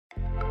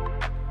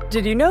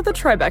Did you know the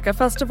Tribeca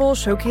Festival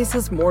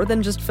showcases more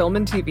than just film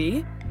and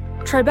TV?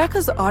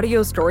 Tribeca's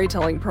audio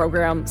storytelling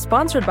program,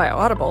 sponsored by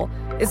Audible,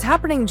 is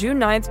happening June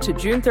 9th to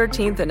June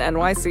 13th in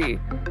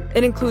NYC.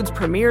 It includes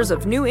premieres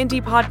of new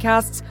indie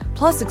podcasts,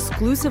 plus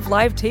exclusive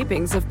live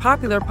tapings of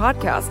popular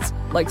podcasts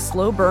like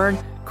Slow Burn,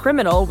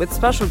 Criminal with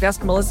special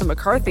guest Melissa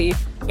McCarthy,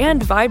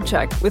 and Vibe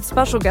Check with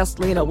special guest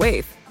Lena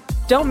Waithe.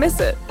 Don't miss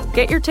it.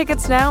 Get your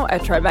tickets now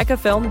at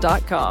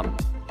tribecafilm.com.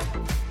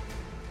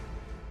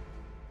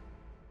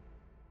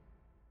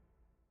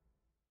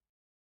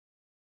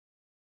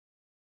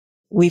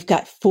 We've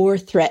got four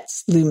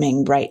threats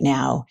looming right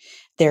now.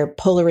 They're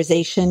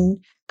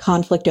polarization,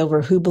 conflict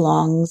over who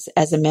belongs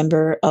as a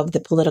member of the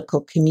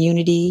political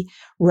community,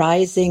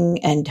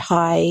 rising and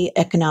high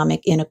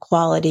economic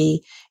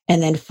inequality,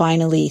 and then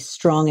finally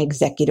strong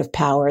executive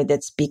power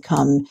that's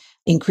become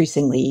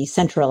increasingly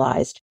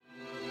centralized.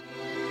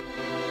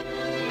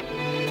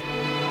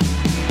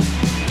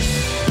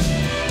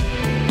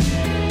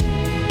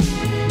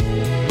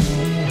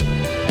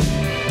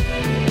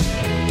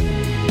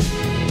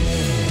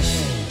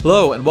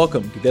 Hello and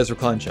welcome to the Ezra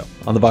Klein Show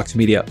on the Vox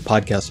Media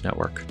Podcast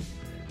Network.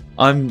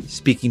 I'm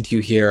speaking to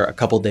you here a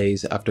couple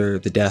days after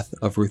the death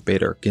of Ruth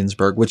Bader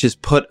Ginsburg, which has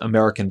put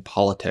American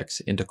politics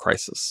into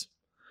crisis.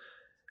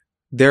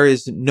 There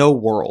is no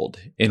world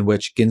in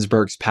which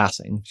Ginsburg's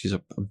passing, she's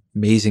an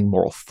amazing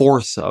moral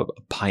force, a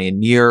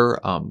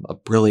pioneer, a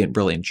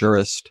brilliant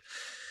jurist.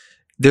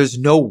 There's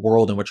no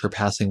world in which her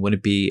passing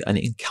wouldn't be an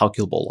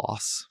incalculable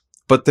loss.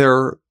 But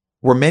there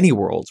were many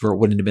worlds where it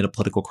wouldn't have been a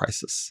political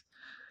crisis.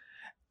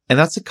 And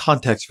that's the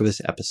context for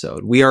this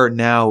episode. We are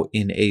now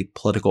in a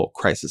political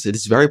crisis. It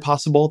is very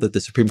possible that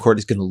the Supreme Court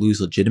is going to lose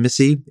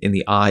legitimacy in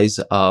the eyes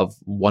of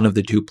one of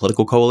the two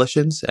political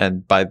coalitions,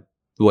 and by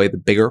the way, the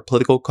bigger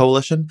political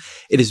coalition.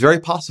 It is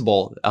very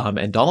possible,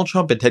 and Donald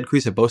Trump and Ted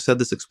Cruz have both said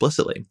this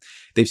explicitly.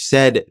 They've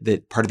said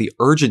that part of the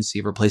urgency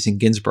of replacing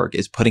Ginsburg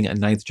is putting a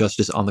ninth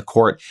justice on the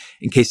court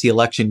in case the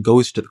election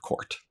goes to the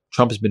court.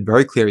 Trump has been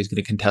very clear he's going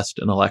to contest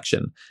an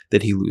election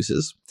that he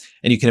loses.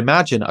 And you can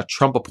imagine a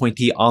Trump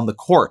appointee on the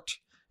court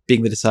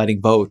being the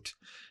deciding vote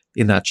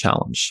in that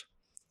challenge.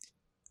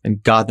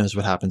 And God knows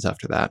what happens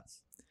after that.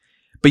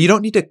 But you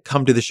don't need to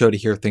come to the show to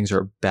hear things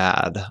are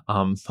bad,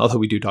 although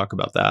we do talk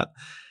about that.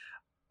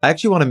 I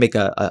actually want to make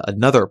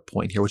another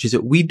point here, which is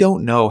that we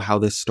don't know how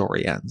this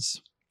story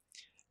ends.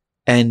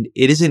 And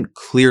it isn't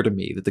clear to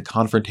me that the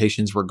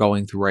confrontations we're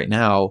going through right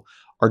now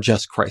are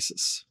just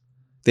crisis.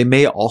 They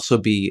may also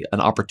be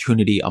an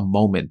opportunity, a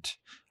moment,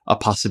 a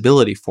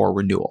possibility for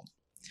renewal,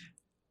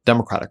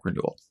 democratic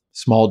renewal.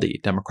 Small d,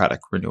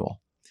 democratic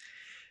renewal.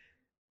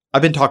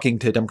 I've been talking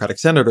to Democratic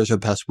senators over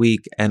the past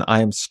week, and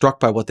I am struck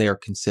by what they are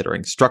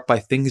considering, struck by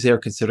things they are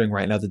considering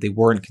right now that they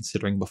weren't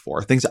considering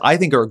before. Things I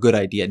think are a good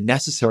idea,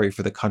 necessary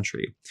for the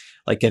country,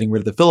 like getting rid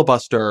of the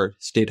filibuster,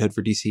 statehood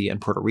for DC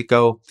and Puerto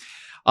Rico.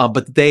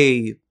 But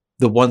the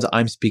ones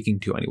I'm speaking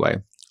to anyway,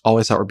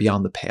 always thought were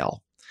beyond the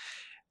pale.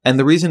 And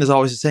the reason is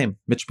always the same.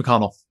 Mitch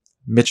McConnell.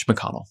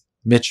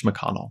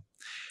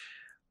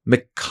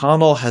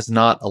 McConnell has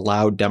not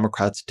allowed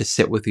Democrats to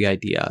sit with the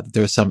idea that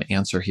there's some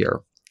answer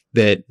here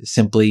that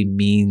simply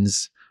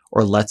means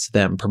or lets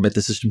them permit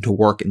the system to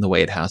work in the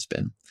way it has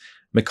been.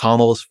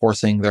 McConnell is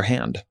forcing their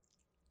hand.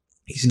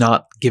 He's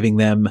not giving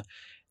them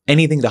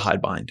anything to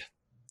hide behind.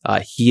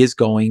 He is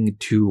going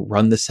to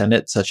run the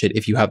Senate such that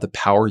if you have the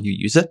power, you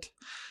use it.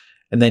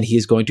 And then he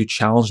is going to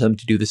challenge them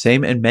to do the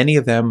same. And many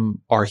of them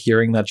are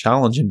hearing that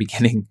challenge and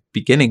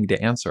beginning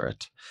to answer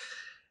it.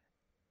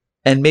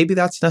 And maybe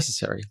that's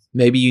necessary.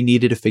 Maybe you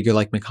needed a figure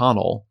like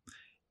McConnell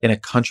in a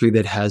country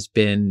that has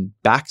been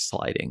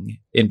backsliding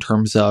in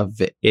terms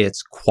of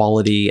its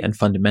quality and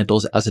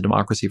fundamentals as a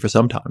democracy for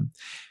some time.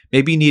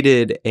 Maybe you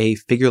needed a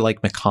figure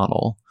like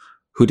McConnell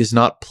who does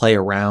not play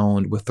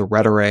around with the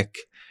rhetoric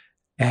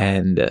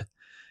and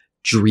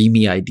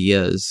dreamy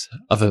ideas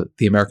of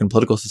the American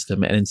political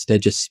system and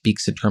instead just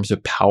speaks in terms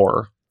of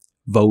power,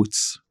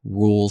 votes,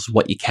 rules,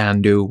 what you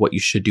can do, what you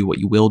should do, what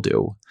you will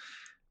do.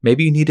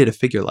 Maybe you needed a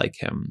figure like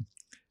him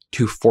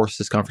to force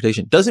this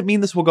confrontation. Doesn't mean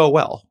this will go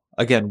well.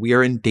 Again, we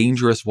are in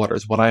dangerous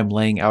waters. What I'm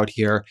laying out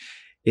here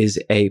is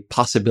a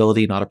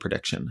possibility, not a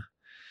prediction.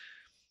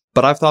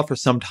 But I've thought for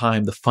some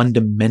time the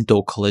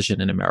fundamental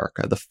collision in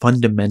America, the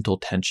fundamental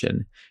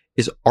tension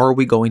is, are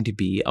we going to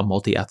be a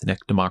multi-ethnic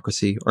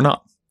democracy or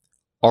not?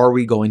 Are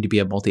we going to be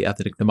a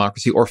multi-ethnic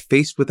democracy? Or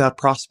faced with that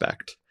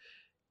prospect,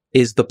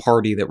 is the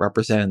party that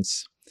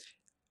represents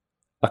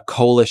a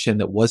coalition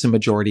that was a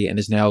majority and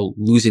is now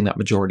losing that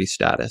majority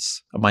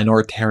status, a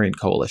minoritarian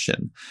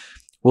coalition?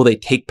 Will they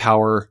take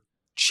power,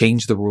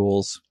 change the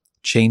rules,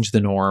 change the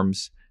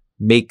norms,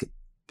 make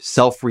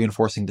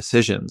self-reinforcing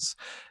decisions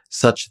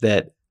such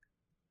that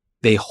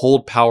they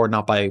hold power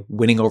not by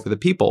winning over the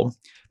people,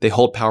 they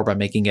hold power by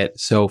making it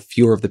so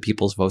fewer of the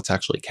people's votes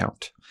actually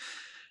count?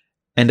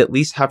 And at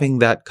least having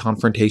that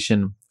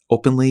confrontation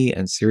openly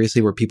and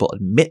seriously where people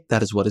admit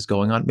that is what is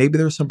going on, maybe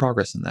there's some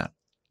progress in that.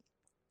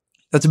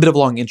 That's a bit of a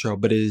long intro,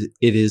 but it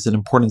is an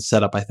important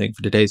setup, I think,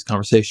 for today's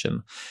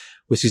conversation,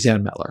 with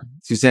Suzanne Mettler.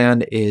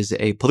 Suzanne is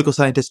a political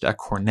scientist at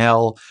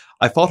Cornell.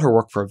 I followed her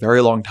work for a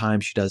very long time.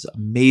 She does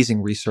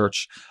amazing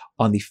research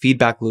on the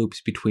feedback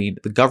loops between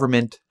the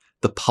government,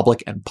 the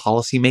public, and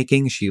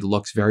policymaking. She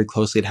looks very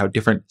closely at how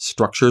different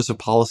structures of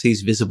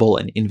policies, visible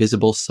and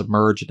invisible,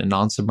 submerged and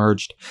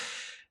non-submerged,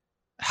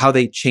 how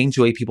they change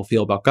the way people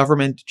feel about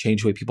government,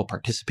 change the way people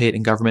participate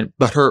in government.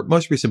 But her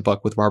most recent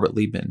book with Robert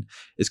Liebman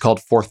is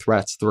called Four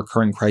Threats: The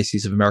Recurring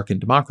Crises of American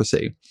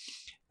Democracy.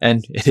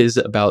 And it is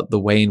about the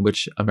way in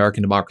which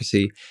American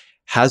democracy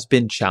has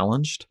been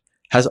challenged,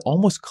 has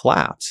almost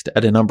collapsed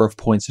at a number of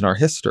points in our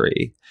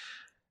history,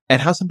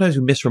 and how sometimes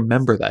we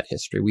misremember that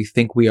history. We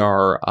think we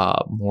are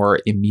more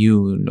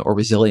immune or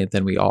resilient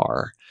than we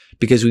are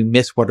because we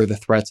miss what are the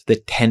threats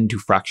that tend to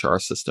fracture our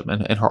system.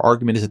 And her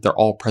argument is that they're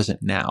all present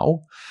now.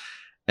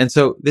 And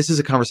so this is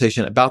a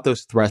conversation about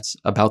those threats,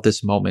 about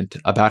this moment,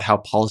 about how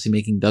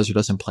policymaking does or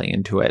doesn't play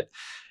into it.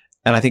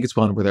 And I think it's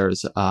one where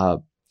there's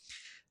at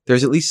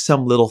least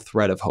some little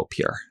thread of hope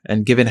here.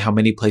 And given how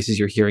many places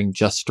you're hearing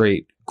just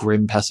straight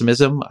grim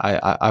pessimism,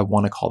 I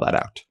want to call that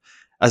out.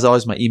 As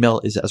always, my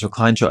email is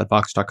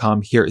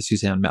EzraKleinShow@Vox.com. Here is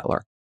Suzanne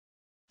Mettler.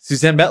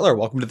 Suzanne Mettler,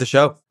 welcome to the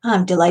show.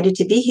 I'm delighted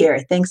to be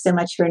here. Thanks so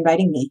much for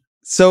inviting me.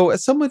 So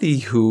as somebody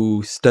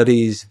who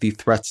studies the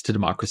threats to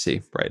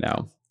democracy right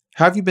now,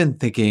 how have you been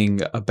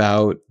thinking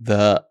about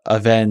the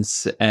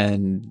events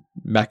and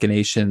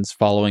machinations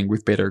following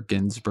Ruth Bader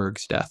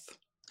Ginsburg's death?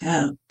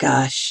 Oh,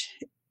 gosh.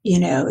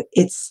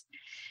 It's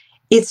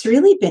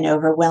really been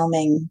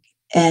overwhelming.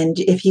 And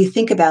if you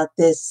think about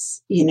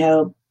this,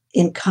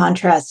 in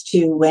contrast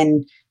to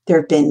when there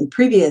have been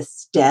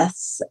previous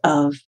deaths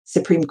of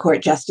Supreme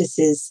Court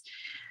justices,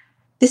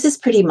 this is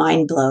pretty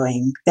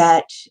mind-blowing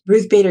that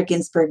Ruth Bader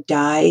Ginsburg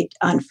died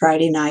on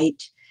Friday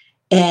night,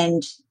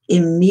 and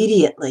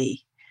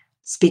immediately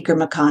Speaker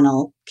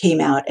McConnell came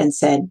out and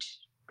said,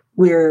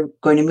 we're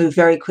going to move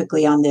very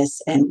quickly on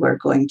this, and we're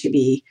going to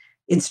be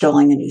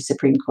installing a new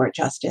Supreme Court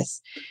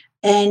justice.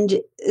 And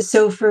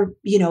so for,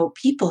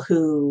 people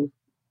who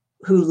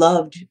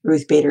loved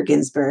Ruth Bader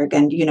Ginsburg,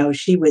 and,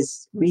 she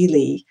was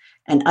really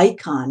an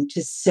icon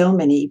to so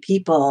many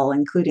people,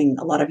 including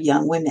a lot of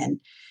young women,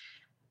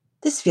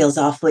 this feels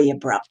awfully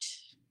abrupt,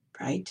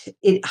 right?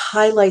 It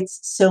highlights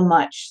so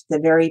much the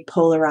very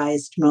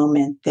polarized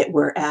moment that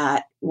we're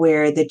at,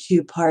 where the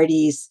two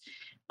parties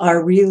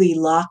are really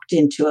locked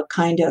into a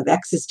kind of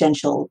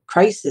existential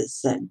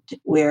crisis, and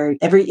where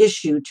every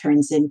issue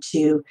turns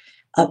into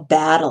a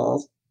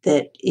battle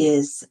that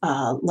is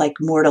like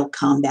Mortal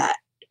Kombat,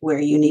 where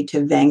you need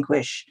to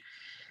vanquish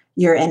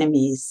your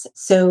enemies.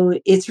 So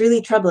it's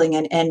really troubling.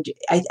 And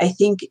I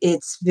think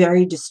it's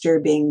very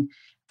disturbing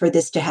for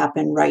this to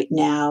happen right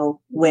now,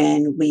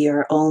 when we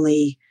are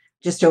only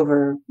just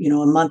over, a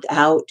month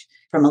out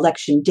from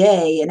election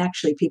day. And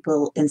actually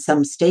people in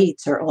some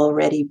states are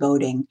already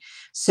voting.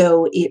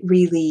 So it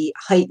really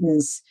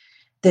heightens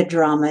the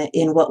drama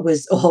in what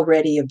was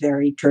already a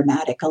very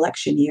dramatic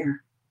election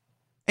year.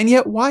 And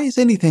yet, why is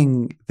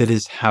anything that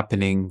is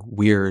happening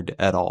weird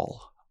at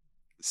all?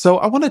 So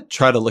I want to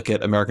try to look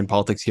at American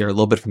politics here a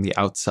little bit from the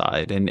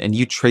outside, and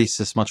you trace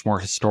this much more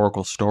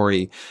historical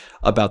story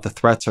about the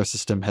threats our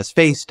system has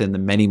faced and the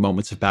many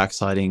moments of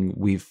backsliding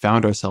we've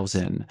found ourselves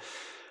in.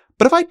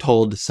 But if I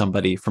told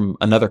somebody from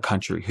another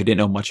country who didn't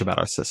know much about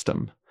our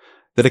system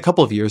that a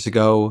couple of years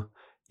ago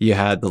you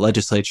had the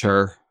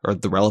legislature, or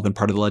the relevant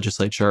part of the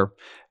legislature,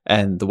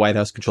 and the White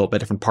House controlled by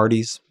different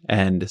parties,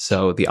 and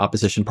so the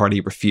opposition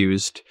party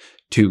refused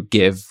to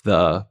give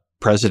the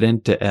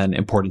president an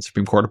important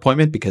Supreme Court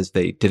appointment because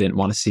they didn't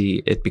want to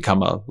see it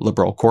become a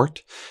liberal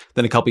court.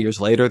 Then a couple of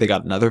years later, they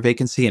got another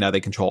vacancy, and now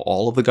they control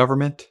all of the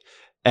government,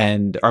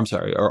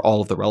 or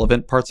all of the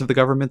relevant parts of the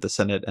government, the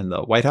Senate and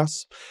the White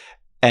House.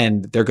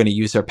 And they're going to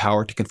use their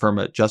power to confirm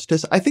a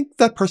justice. I think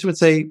that person would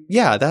say,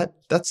 yeah,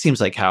 that seems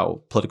like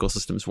how political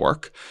systems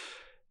work.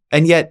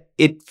 And yet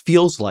it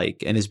feels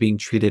like and is being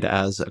treated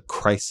as a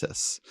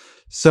crisis.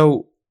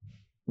 So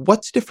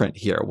what's different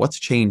here? What's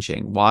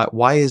changing?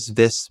 Why is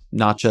this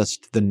not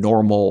just the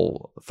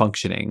normal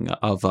functioning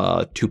of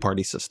a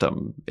two-party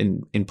system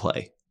in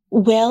play?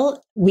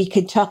 Well, we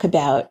could talk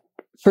about,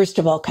 first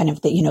of all, kind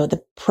of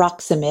the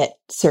proximate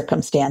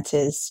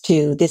circumstances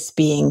to this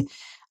being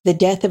the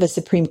death of a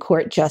Supreme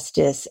Court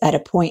justice at a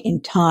point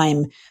in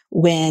time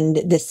when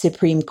the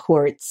Supreme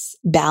Court's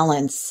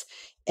balance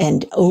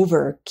and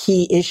over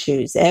key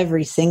issues,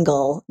 every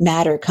single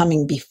matter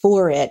coming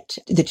before it,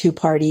 the two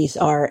parties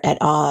are at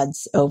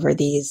odds over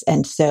these.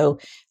 And so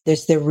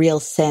there's the real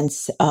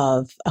sense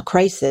of a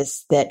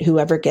crisis that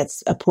whoever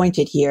gets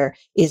appointed here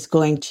is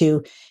going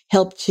to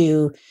help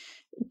to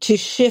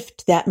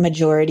shift that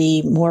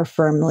majority more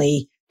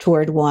firmly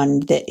toward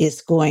one that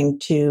is going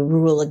to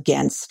rule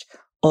against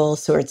all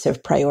sorts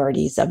of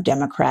priorities of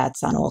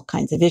Democrats on all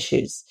kinds of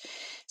issues.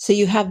 So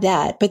you have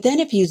that. But then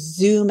if you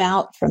zoom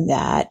out from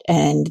that,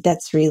 and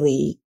that's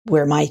really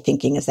where my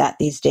thinking is at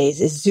these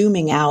days, is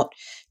zooming out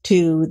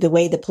to the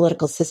way the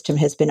political system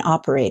has been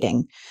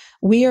operating.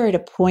 We are at a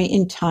point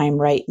in time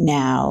right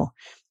now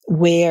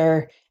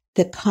where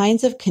the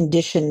kinds of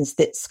conditions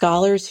that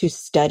scholars who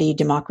study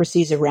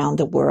democracies around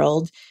the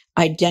world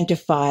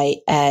identify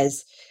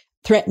as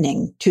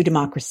threatening to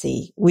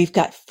democracy. We've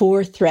got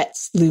 4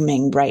 threats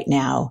looming right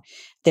now.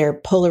 They're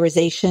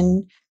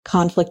polarization,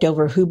 conflict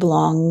over who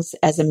belongs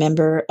as a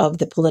member of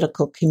the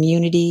political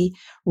community,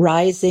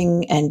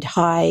 rising and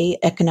high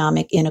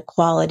economic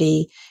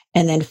inequality,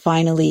 and then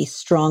finally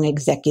strong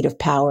executive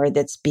power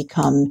that's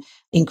become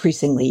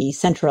increasingly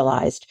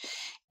centralized.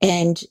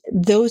 And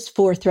those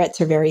 4 threats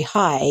are very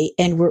high,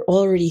 and we're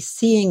already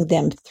seeing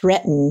them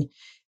threaten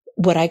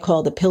what I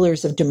call the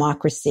pillars of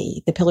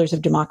democracy. The pillars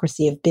of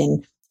democracy have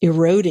been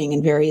eroding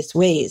in various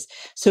ways.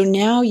 So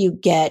now you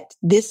get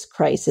this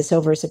crisis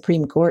over a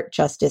Supreme Court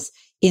justice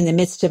in the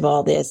midst of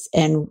all this,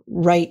 and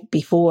right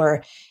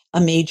before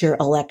a major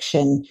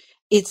election.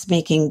 It's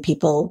making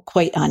people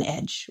quite on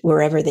edge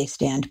wherever they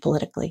stand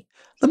politically.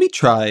 Let me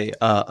try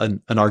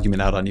an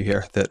argument out on you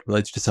here that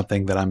relates to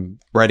something that I'm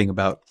writing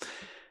about.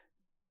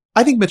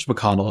 I think Mitch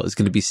McConnell is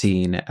going to be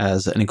seen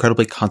as an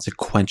incredibly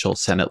consequential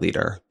Senate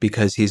leader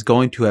because he's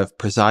going to have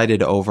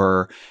presided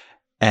over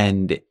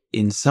and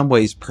in some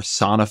ways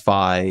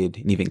personified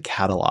and even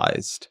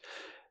catalyzed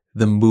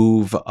the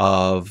move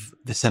of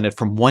the Senate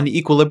from one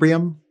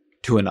equilibrium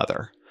to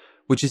another,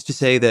 which is to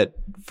say that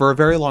for a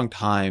very long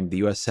time, the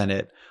U.S.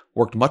 Senate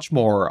worked much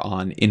more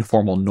on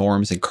informal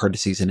norms and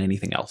courtesies than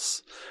anything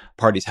else.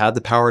 Parties had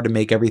the power to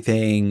make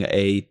everything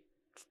a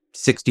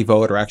 60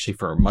 vote, or actually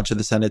for much of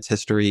the Senate's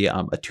history, a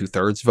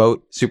 2/3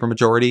 vote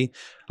supermajority.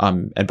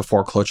 And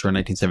before cloture in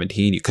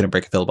 1917, you couldn't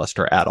break a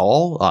filibuster at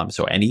all.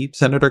 So any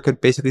senator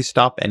could basically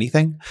stop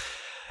anything.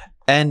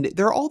 And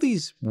there are all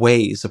these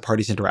ways the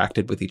parties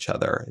interacted with each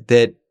other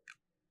that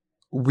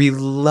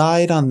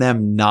relied on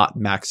them not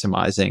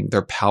maximizing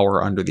their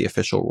power under the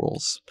official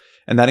rules.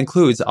 And that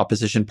includes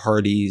opposition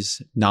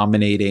parties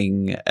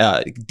nominating,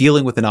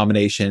 dealing with the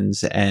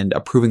nominations and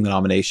approving the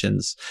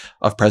nominations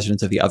of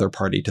presidents of the other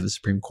party to the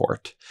Supreme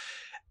Court.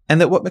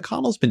 And that what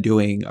McConnell's been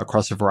doing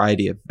across a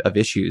variety of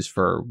issues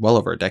for well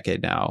over a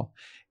decade now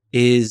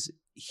is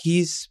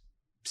he's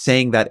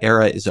saying that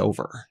era is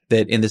over,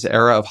 that in this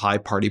era of high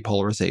party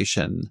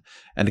polarization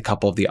and a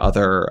couple of the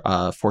other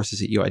forces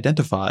that you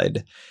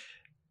identified,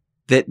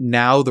 that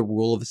now the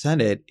rule of the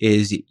Senate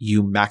is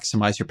you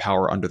maximize your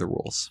power under the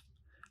rules.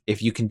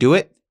 If you can do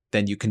it,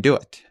 then you can do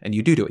it. And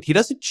you do it. He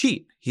doesn't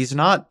cheat. He's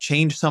not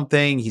changed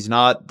something. He's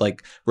not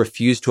like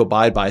refused to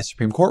abide by a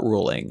Supreme Court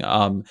ruling.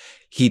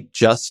 He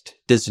just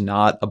does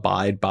not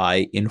abide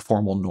by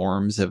informal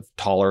norms of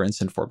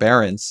tolerance and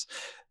forbearance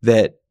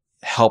that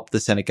help the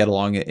Senate get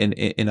along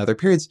in other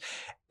periods.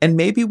 And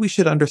maybe we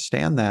should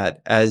understand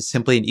that as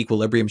simply an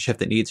equilibrium shift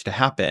that needs to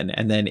happen.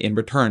 And then in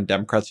return,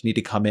 Democrats need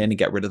to come in and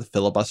get rid of the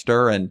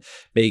filibuster and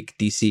make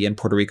DC and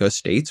Puerto Rico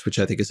states, which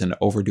I think is an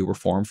overdue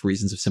reform for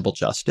reasons of simple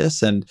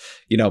justice. And,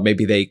 you know,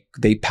 maybe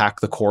they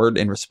pack the court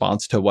in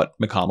response to what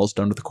McConnell's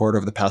done with the court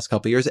over the past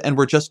couple of years. And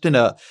we're just in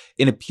a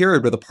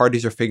period where the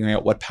parties are figuring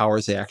out what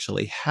powers they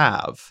actually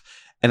have.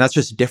 And that's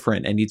just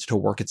different and needs to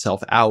work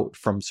itself out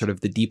from sort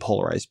of the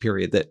depolarized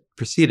period that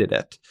preceded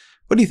it.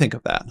 What do you think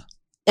of that?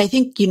 I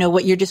think, you know,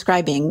 what you're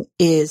describing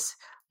is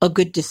a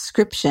good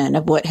description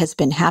of what has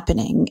been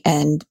happening.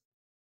 And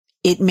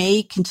it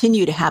may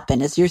continue to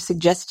happen, as you're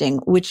suggesting,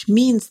 which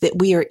means that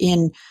we are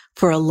in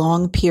for a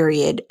long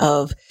period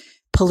of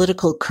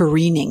political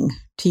careening,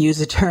 to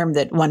use a term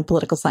that one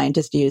political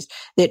scientist used,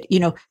 that, you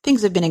know,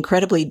 things have been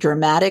incredibly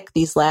dramatic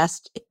these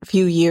last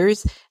few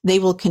years. They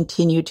will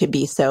continue to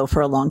be so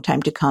for a long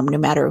time to come, no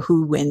matter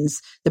who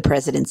wins the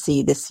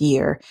presidency this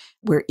year.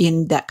 We're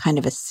in that kind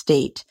of a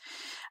state.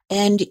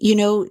 And, you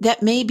know,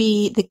 that may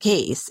be the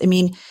case. I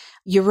mean,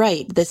 you're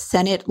right. The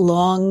Senate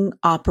long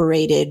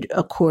operated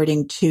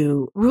according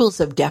to rules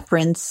of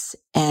deference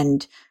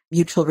and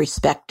mutual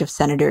respect of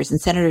senators.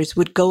 And senators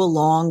would go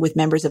along with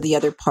members of the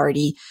other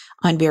party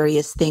on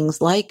various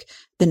things like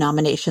the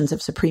nominations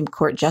of Supreme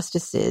Court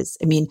justices.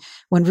 I mean,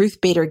 when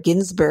Ruth Bader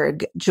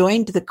Ginsburg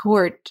joined the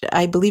court,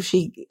 I believe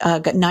she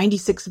got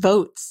 96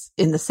 votes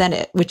in the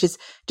Senate, which is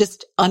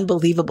just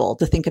unbelievable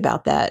to think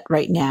about that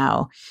right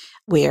now,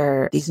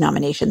 where these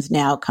nominations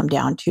now come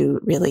down to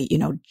really, you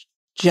know,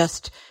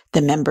 just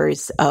the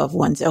members of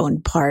one's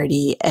own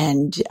party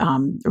and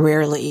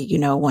rarely, you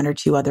know, one or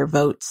two other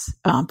votes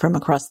from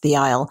across the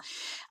aisle.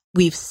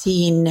 We've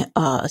seen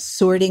a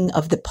sorting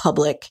of the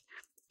public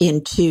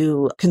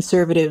into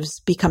conservatives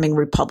becoming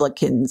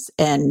Republicans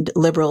and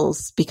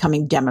liberals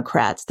becoming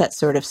Democrats, that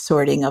sort of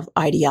sorting of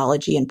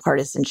ideology and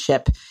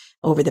partisanship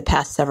over the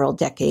past several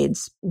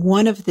decades.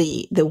 One of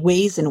the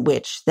ways in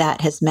which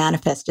that has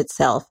manifested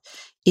itself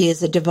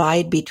is a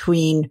divide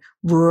between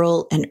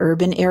rural and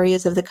urban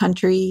areas of the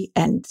country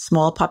and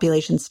small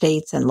population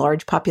states and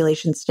large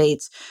population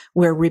states,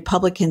 where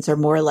Republicans are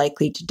more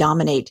likely to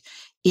dominate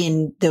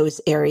in those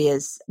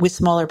areas with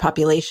smaller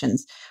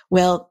populations.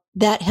 Well,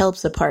 that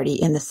helps a party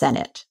in the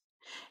Senate.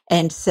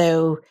 And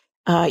so,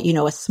 you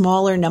know, a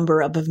smaller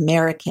number of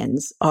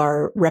Americans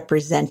are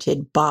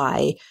represented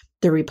by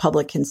the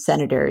Republican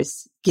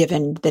senators,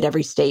 given that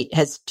every state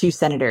has 2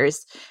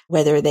 senators,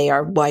 whether they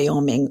are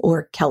Wyoming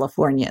or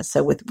California.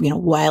 So with,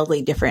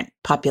 wildly different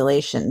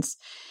populations.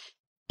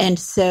 And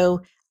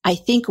so I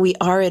think we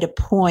are at a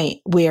point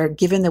where,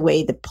 given the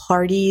way the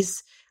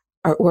parties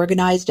are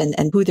organized and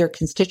who their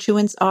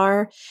constituents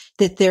are,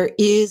 that there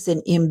is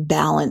an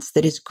imbalance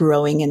that is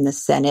growing in the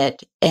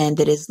Senate and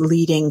that is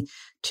leading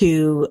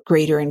to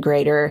greater and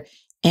greater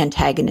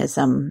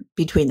antagonism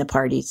between the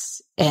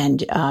parties.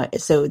 And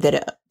so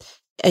that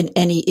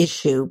any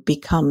issue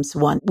becomes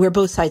one where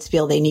both sides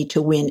feel they need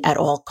to win at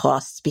all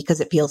costs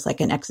because it feels like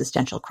an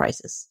existential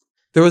crisis.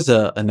 There was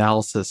an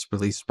analysis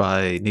released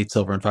by Nate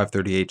Silver and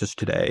 538 just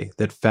today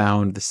that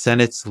found the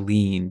Senate's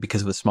lean,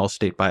 because of the small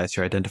state bias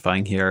you're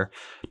identifying here,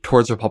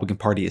 towards the Republican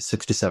Party is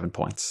 6 to 7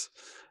 points.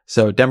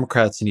 So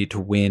Democrats need to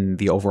win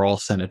the overall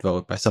Senate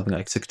vote by something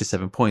like 6 to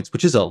 7 points,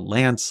 which is a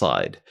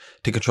landslide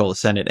to control the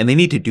Senate. And they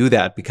need to do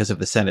that because of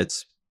the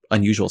Senate's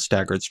unusual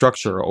staggered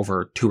structure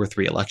over 2 or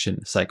 3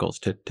 election cycles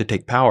to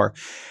take power.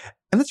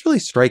 And that's really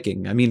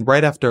striking. I mean,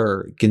 right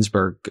after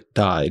Ginsburg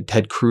died,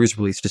 Ted Cruz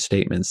released a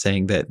statement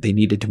saying that they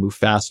needed to move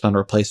fast on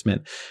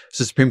replacement.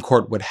 So the Supreme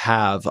Court would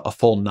have a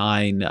full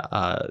 9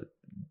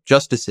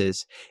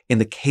 justices in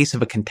the case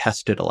of a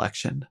contested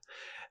election.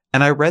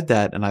 And I read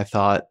that and I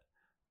thought,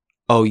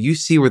 oh, you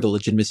see where the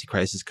legitimacy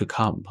crisis could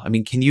come. I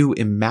mean, can you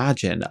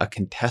imagine a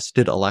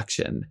contested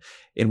election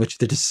in which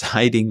the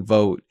deciding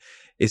vote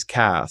is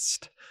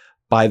cast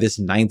by this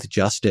 9th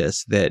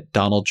justice that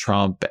Donald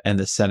Trump and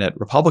the Senate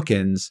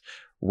Republicans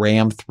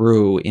rammed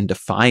through in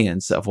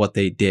defiance of what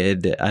they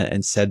did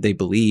and said they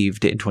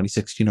believed in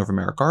 2016 over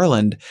Merrick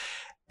Garland,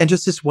 and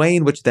just this way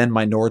in which then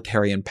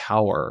minoritarian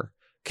power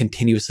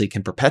continuously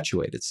can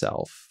perpetuate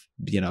itself.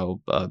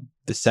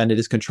 The Senate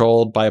is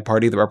controlled by a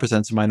party that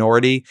represents a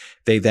minority.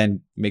 They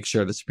then make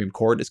sure the Supreme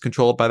Court is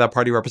controlled by that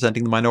party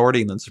representing the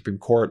minority, and then the Supreme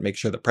Court makes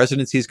sure the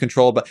presidency is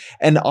controlled by,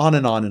 and on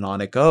and on and on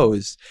it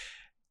goes.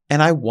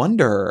 And I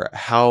wonder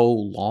how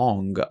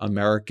long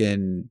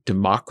American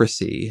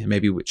democracy,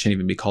 maybe it shouldn't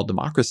even be called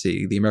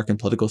democracy, the American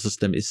political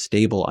system is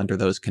stable under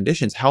those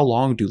conditions. How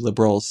long do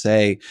liberals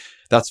say,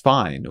 that's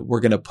fine, we're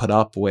going to put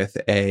up with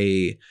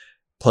a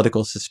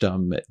political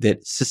system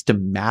that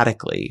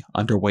systematically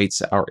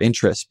underweights our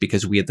interests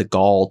because we had the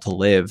gall to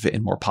live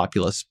in more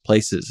populous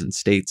places and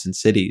states and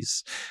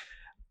cities?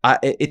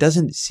 It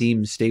doesn't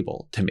seem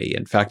stable to me.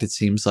 In fact, it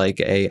seems like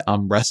a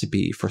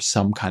recipe for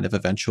some kind of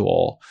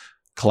eventual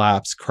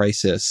collapse,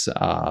 crisis,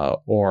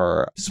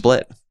 or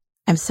split.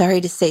 I'm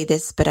sorry to say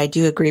this, but I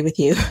do agree with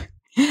you.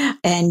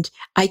 And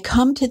I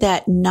come to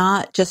that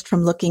not just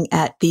from looking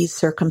at these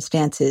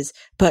circumstances,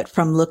 but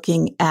from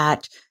looking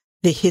at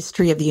the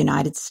history of the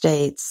United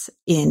States.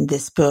 In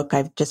this book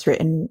I've just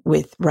written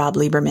with Rob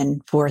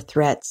Lieberman, 4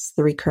 Threats,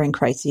 The Recurring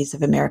Crises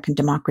of American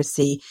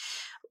Democracy,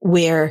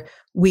 where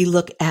we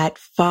look at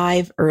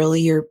 5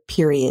 earlier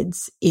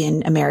periods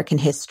in American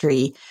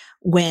history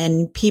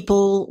when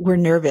people were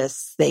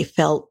nervous. They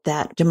felt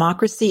that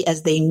democracy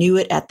as they knew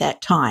it at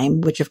that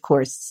time, which of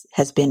course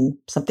has been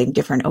something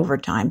different over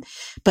time,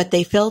 but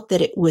they felt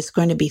that it was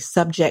going to be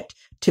subject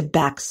to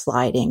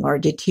backsliding or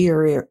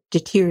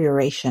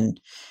deterioration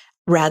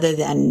rather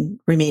than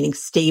remaining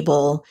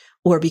stable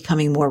or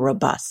becoming more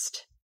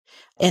robust.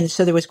 And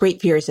so there was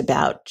great fears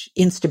about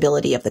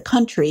instability of the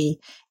country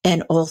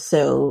and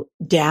also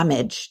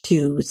damage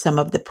to some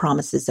of the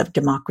promises of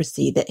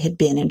democracy that had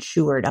been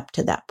ensured up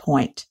to that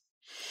point.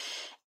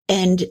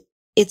 And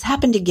it's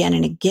happened again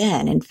and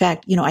again. In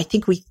fact, I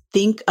think we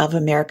think of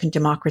American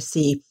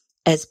democracy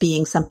as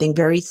being something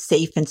very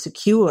safe and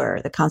secure.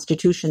 The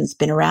Constitution's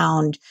been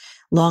around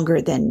longer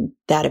than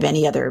that of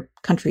any other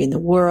country in the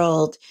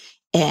world.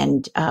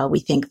 And we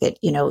think that,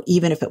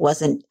 even if it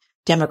wasn't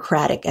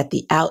democratic at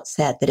the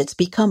outset, that it's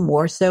become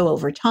more so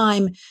over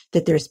time,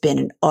 that there's been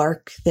an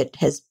arc that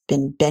has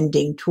been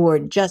bending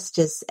toward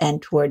justice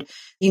and toward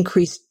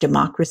increased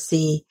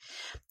democracy.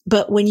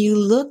 But when you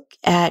look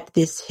at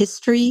this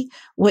history,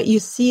 what you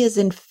see is,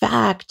 in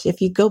fact,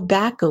 if you go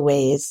back a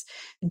ways,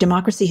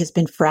 democracy has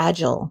been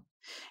fragile.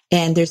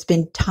 And there's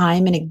been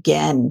time and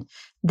again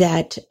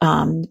that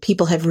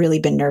people have really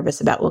been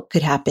nervous about what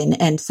could happen.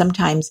 And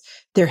sometimes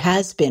there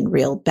has been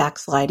real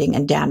backsliding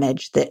and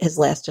damage that has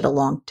lasted a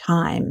long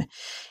time.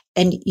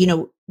 And,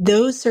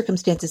 those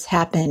circumstances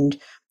happened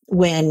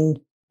when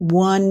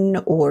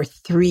 1 or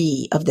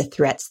 3 of the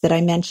threats that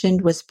I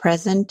mentioned was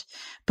present.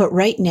 But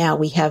right now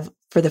we have,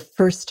 for the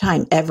first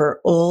time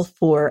ever, all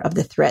 4 of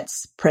the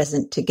threats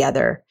present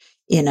together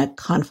in a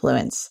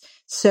confluence.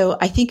 So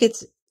I think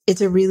it's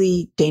a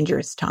really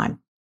dangerous time.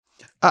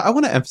 I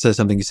want to emphasize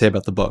something you say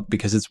about the book,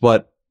 because it's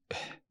when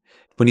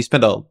you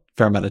spend a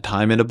fair amount of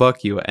time in a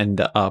book, you end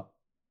up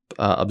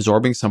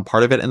absorbing some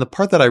part of it. And the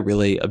part that I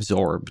really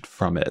absorbed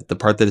from it, the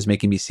part that is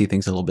making me see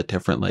things a little bit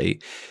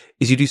differently,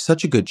 is you do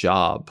such a good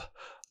job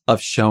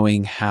of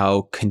showing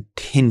how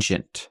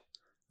contingent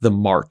the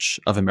march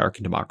of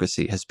American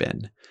democracy has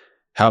been.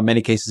 How in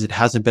many cases it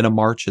hasn't been a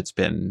march, it's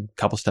been a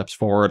couple steps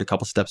forward, a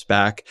couple steps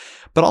back,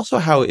 but also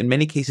how in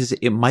many cases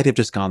it might have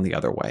just gone the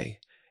other way.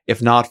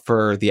 if not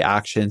for the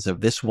actions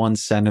of this one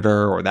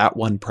senator or that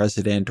one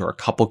president or a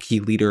couple key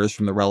leaders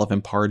from the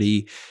relevant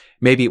party,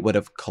 maybe it would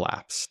have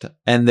collapsed.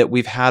 And that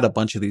we've had a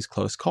bunch of these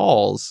close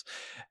calls.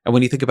 And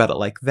when you think about it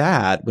like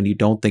that, when you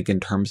don't think in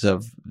terms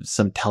of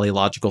some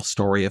teleological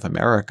story of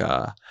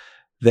America,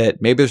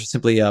 that maybe there's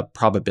simply a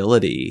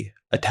probability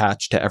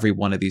attached to every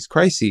one of these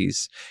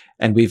crises.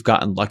 And we've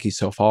gotten lucky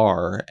so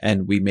far,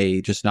 and we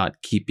may just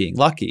not keep being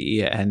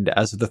lucky. And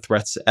as the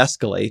threats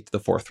escalate, the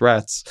four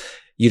threats,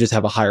 you just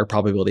have a higher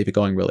probability of it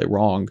going really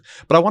wrong.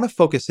 But I want to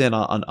focus in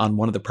on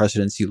one of the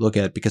precedents you look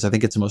at, because I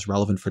think it's the most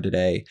relevant for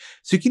today.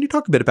 So can you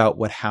talk a bit about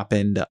what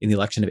happened in the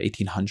election of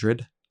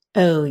 1800?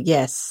 Oh,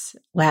 yes.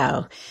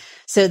 Wow.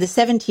 So the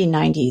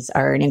 1790s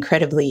are an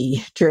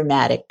incredibly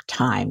dramatic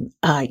time.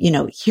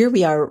 Here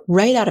we are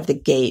right out of the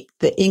gate.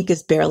 The ink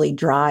is barely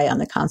dry on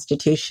the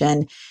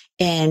Constitution.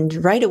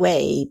 And right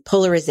away,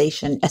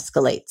 polarization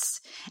escalates.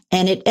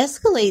 And it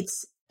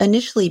escalates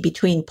initially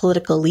between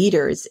political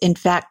leaders. In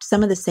fact,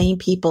 some of the same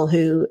people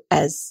who,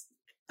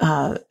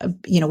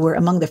 were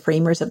among the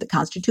framers of the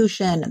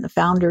Constitution and the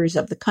founders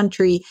of the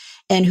country,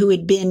 and who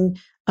had been,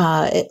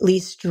 at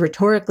least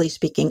rhetorically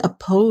speaking,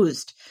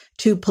 opposed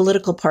to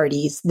political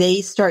parties,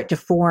 they start to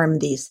form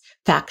these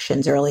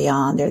factions early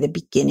on. They're the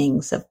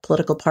beginnings of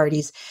political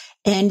parties.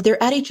 And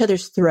they're at each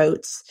other's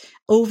throats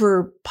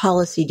over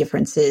policy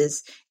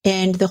differences.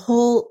 And the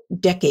whole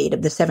decade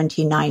of the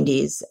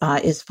 1790s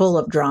is full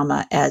of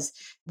drama as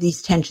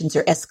these tensions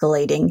are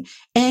escalating.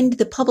 And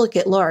the public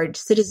at large,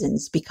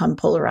 citizens, become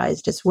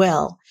polarized as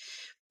well.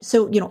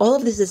 So, all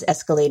of this is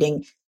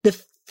escalating.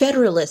 The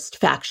Federalist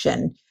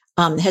faction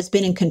has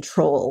been in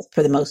control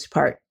for the most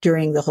part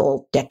during the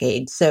whole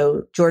decade.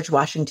 So George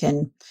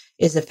Washington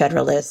is a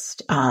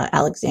Federalist,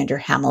 Alexander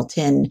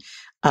Hamilton,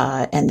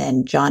 and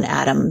then John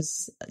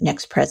Adams,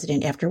 next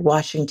president after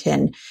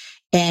Washington.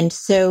 And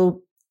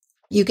so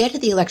you get to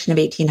the election of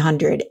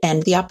 1800,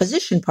 and the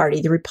opposition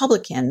party, the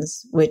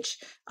Republicans, which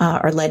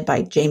are led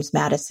by James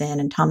Madison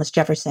and Thomas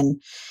Jefferson,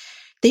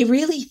 they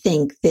really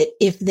think that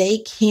if they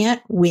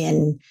can't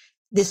win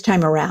this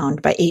time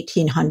around by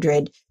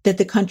 1800, that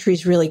the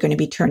country's really going to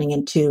be turning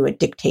into a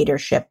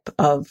dictatorship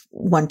of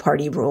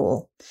one-party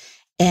rule.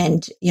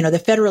 And,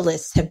 the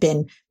Federalists have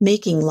been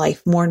making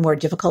life more and more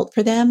difficult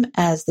for them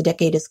as the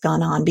decade has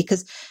gone on,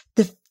 because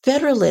the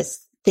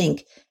Federalists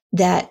think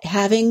that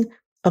having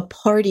a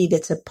party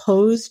that's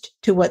opposed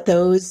to what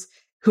those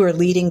who are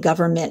leading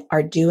government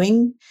are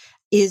doing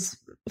is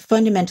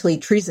fundamentally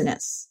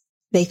treasonous.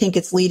 They think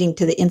it's leading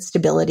to the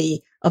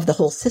instability of the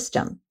whole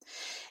system.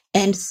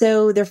 And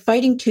so they're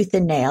fighting tooth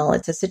and nail.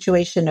 It's a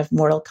situation of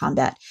mortal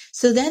combat.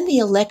 So then the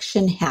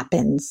election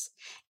happens,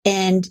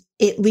 and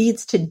it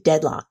leads to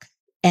deadlock,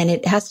 and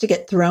it has to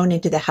get thrown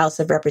into the House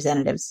of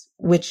Representatives,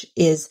 which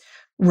is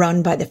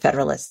run by the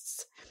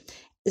Federalists.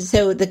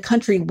 So the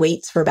country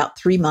waits for about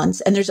 3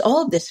 months, and there's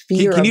all of this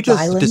fear of violence. Can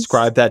you just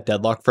describe that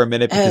deadlock for a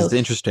minute? Because it's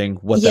interesting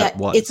what that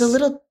was. It's a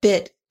little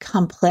bit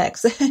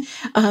complex.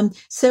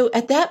 So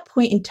at that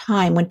point in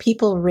time, when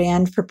people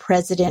ran for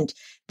president,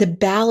 the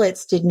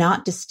ballots did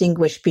not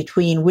distinguish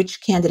between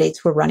which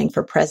candidates were running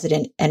for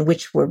president and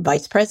which were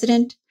vice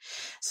president.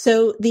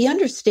 So the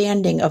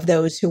understanding of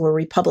those who were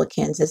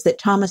Republicans is that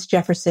Thomas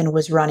Jefferson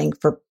was running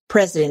for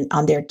president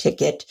on their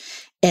ticket,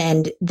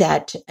 and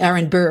that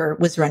Aaron Burr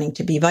was running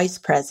to be vice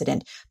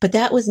president. But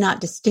that was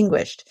not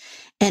distinguished.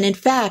 And in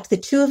fact, the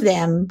two of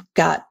them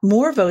got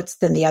more votes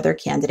than the other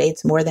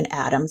candidates, more than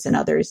Adams and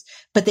others,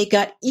 but they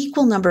got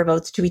equal number of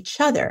votes to each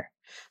other.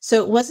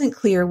 So it wasn't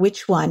clear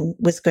which one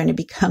was going to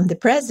become the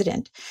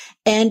president.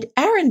 And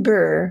Aaron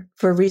Burr,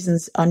 for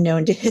reasons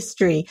unknown to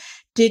history,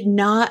 did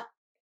not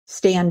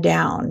stand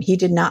down. He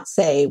did not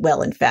say,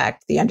 well, in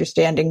fact, the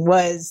understanding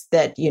was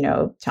that,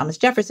 Thomas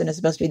Jefferson is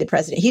supposed to be the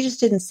president. He just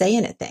didn't say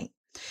anything.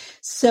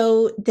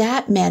 So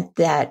that meant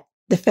that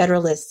the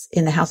Federalists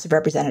in the House of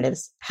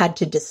Representatives had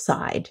to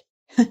decide.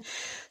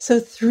 So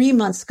 3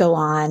 months go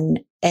on,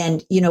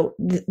 and,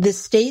 the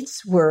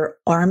states were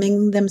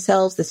arming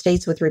themselves. The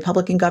states with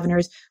Republican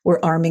governors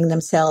were arming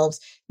themselves.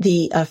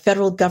 The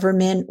federal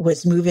government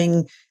was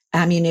moving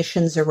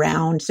ammunitions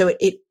around. So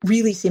it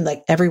really seemed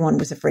like everyone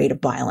was afraid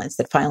of violence,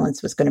 that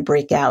violence was going to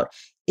break out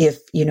if,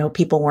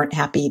 people weren't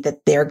happy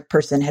that their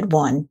person had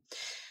won.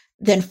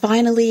 Then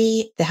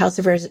finally, the House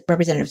of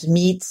Representatives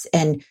meets,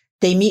 and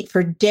they meet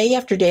for day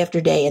after day after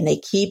day, and they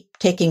keep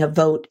taking a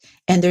vote,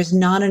 and there's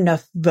not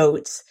enough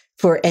votes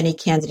for any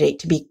candidate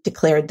to be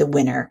declared the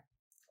winner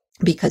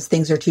because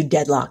things are too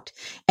deadlocked.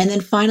 And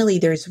then finally,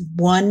 there's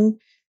one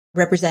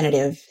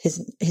representative,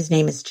 his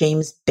name is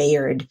James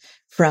Bayard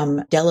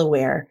from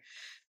Delaware.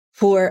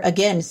 For,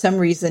 again, some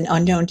reason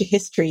unknown to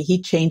history,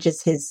 he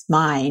changes his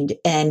mind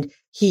and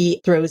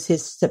he throws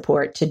his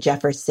support to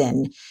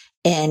Jefferson.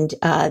 And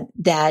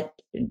that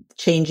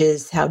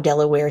changes how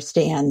Delaware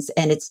stands.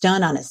 And it's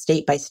done on a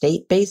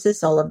state-by-state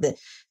basis. All of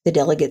the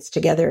delegates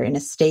together in a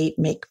state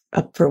make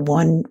up for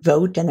one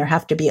vote, and there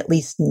have to be at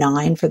least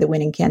 9 for the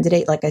winning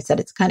candidate. Like I said,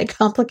 it's kind of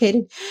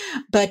complicated.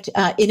 But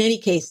in any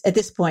case, at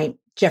this point,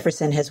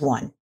 Jefferson has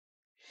won.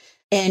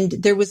 And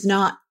there was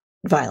not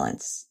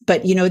violence.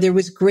 But, there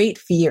was great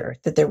fear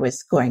that there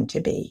was going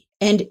to be.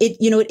 And it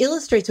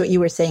illustrates what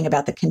you were saying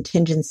about the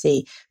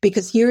contingency,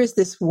 because here is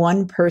this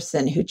one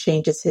person who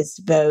changes his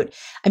vote.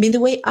 I mean, the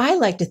way I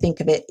like to think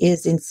of it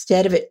is,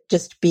 instead of it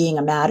just being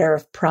a matter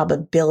of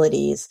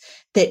probabilities,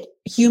 that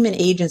human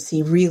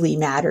agency really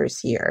matters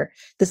here.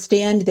 The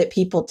stand that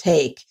people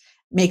take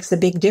makes a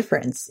big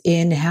difference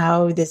in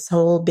how this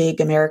whole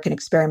big American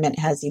experiment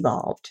has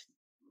evolved.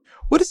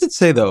 What does it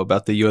say, though,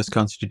 about the U.S.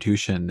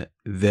 Constitution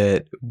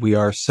that we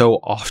are so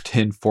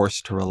often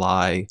forced to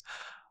rely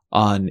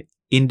on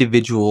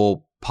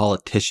individual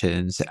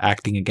politicians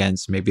acting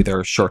against maybe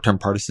their short-term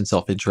partisan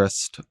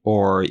self-interest,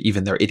 or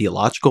even their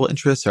ideological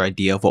interests or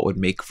idea of what would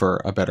make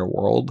for a better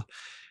world,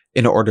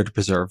 in order to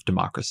preserve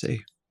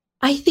democracy?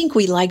 I think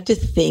we like to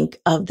think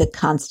of the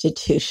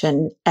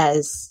Constitution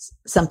as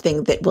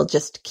something that will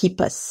just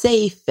keep us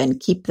safe and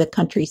keep the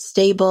country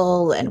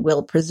stable and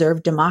will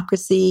preserve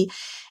democracy.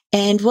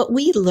 And what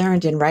we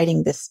learned in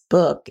writing this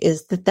book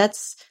is that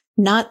that's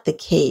not the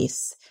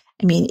case.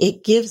 I mean,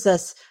 it gives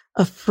us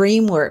a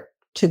framework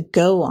to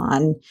go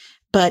on,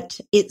 but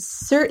it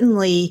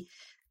certainly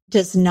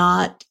does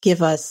not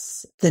give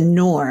us the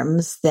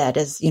norms that,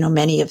 as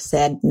many have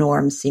said,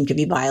 norms seem to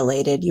be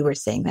violated. You were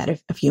saying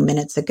that a few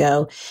minutes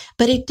ago,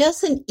 but it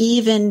doesn't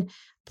even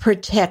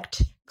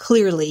protect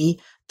clearly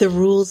the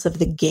rules of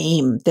the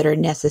game that are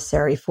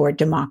necessary for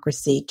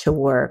democracy to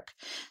work.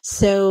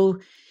 So,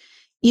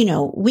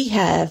 we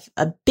have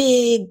a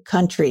big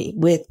country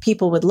with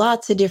people with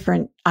lots of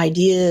different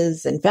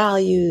ideas and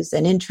values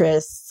and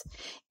interests.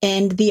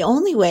 And the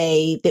only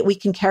way that we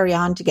can carry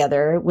on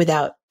together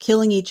without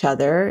killing each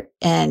other,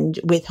 and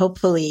with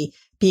hopefully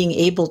being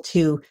able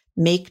to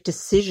make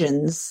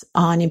decisions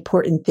on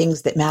important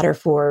things that matter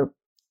for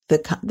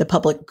the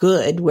public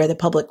good, where the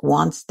public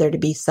wants there to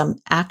be some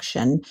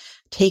action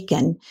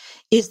taken,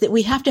 is that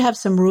we have to have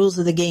some rules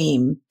of the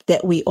game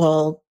that we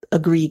all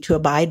agree to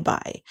abide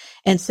by.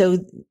 And so,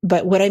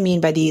 but what I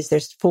mean by these,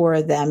 there's 4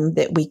 of them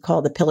that we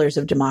call the pillars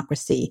of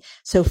democracy.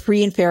 So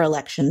free and fair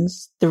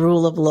elections, the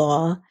rule of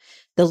law,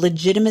 the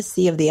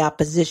legitimacy of the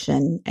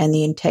opposition, and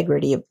the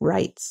integrity of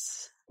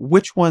rights.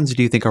 Which ones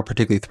do you think are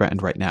particularly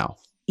threatened right now?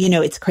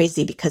 It's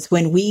crazy, because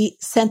when we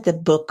sent the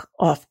book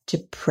off to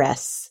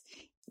press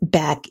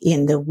back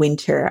in the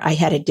winter, I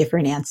had a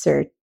different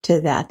answer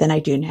to that than I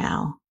do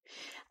now.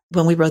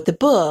 When we wrote the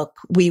book,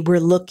 we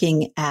were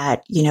looking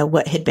at,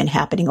 what had been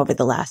happening over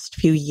the last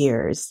few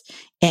years.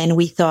 And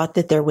we thought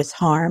that there was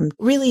harm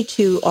really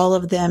to all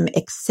of them,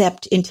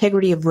 except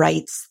integrity of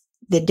rights.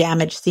 The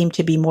damage seemed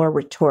to be more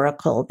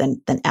rhetorical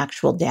than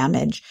actual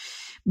damage.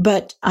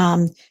 But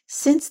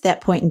since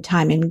that point in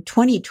time,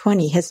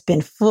 2020 has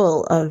been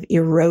full of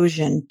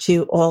erosion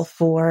to all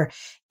 4.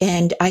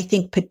 And I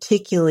think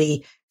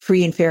particularly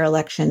free and fair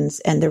elections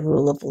and the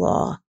rule of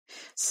law.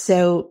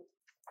 So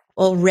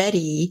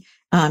already,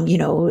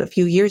 a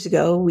few years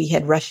ago, we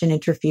had Russian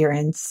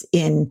interference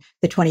in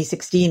the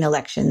 2016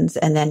 elections,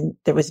 and then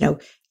there was no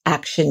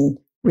action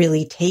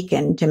really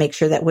taken to make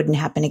sure that wouldn't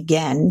happen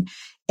again.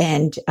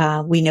 And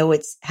we know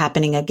it's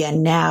happening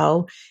again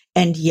now,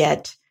 and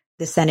yet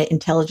the Senate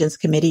Intelligence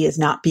Committee is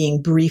not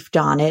being briefed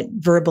on it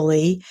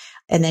verbally.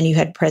 And then you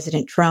had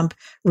President Trump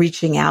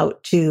reaching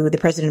out to the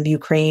president of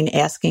Ukraine,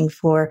 asking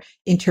for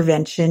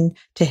intervention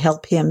to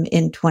help him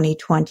in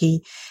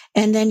 2020.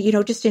 And then,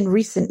 just in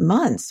recent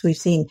months, we've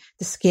seen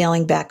the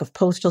scaling back of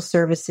postal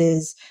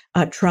services,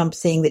 Trump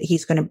saying that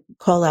he's going to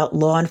call out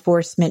law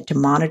enforcement to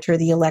monitor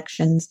the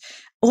elections.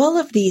 All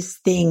of these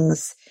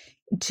things,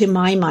 to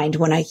my mind,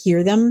 when I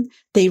hear them,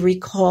 they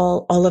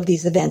recall all of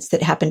these events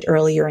that happened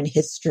earlier in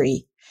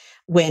history,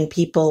 when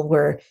people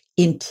were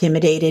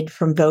intimidated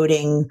from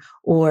voting,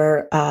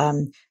 or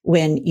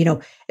when,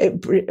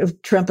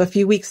 Trump a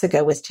few weeks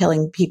ago was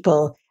telling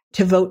people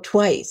to vote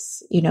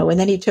twice, and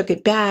then he took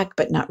it back,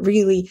 but not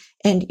really.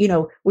 And,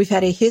 we've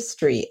had a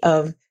history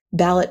of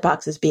ballot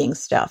boxes being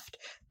stuffed.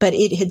 But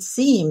it had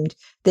seemed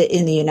that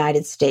in the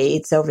United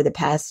States over the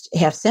past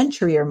half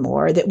century or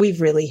more, that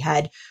we've really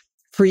had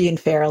free and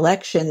fair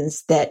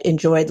elections that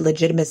enjoyed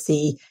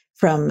legitimacy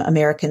from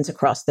Americans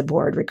across the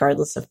board,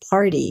 regardless of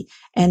party.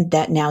 And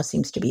that now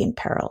seems to be in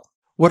peril.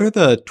 What are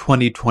the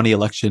 2020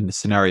 election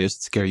scenarios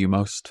that scare you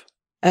most?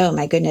 Oh,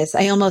 my goodness.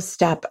 I almost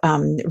stop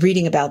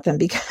reading about them,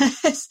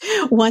 because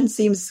one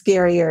seems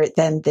scarier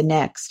than the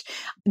next.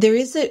 There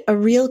is a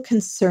real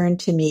concern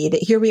to me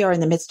that here we are in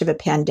the midst of a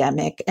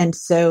pandemic. And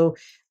so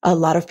a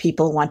lot of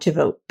people want to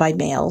vote by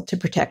mail to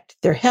protect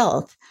their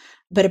health.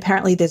 But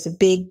apparently there's a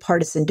big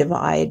partisan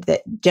divide,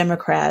 that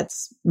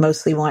Democrats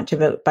mostly want to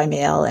vote by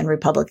mail and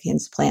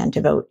Republicans plan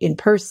to vote in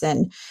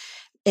person.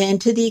 And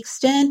to the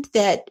extent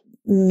that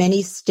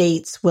many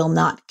states will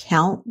not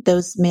count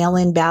those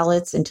mail-in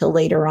ballots until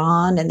later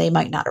on, and they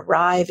might not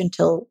arrive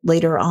until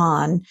later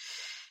on,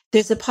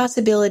 there's a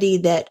possibility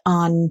that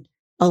on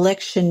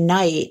election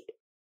night,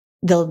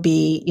 there'll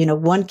be,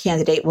 one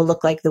candidate will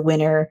look like the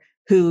winner,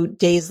 who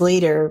days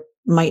later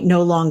might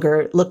no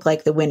longer look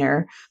like the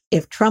winner.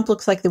 If Trump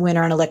looks like the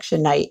winner on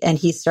election night and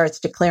he starts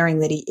declaring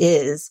that he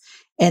is,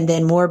 and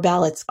then more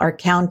ballots are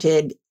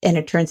counted and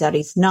it turns out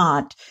he's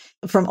not.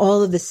 From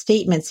all of the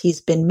statements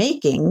he's been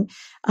making,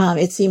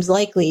 it seems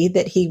likely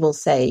that he will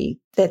say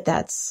that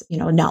that's,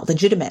 not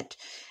legitimate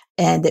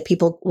and that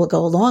people will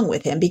go along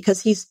with him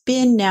because he's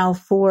been now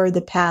for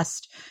the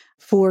past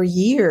 4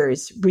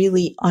 years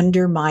really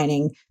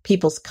undermining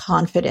people's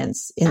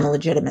confidence in the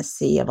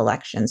legitimacy of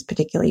elections,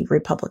 particularly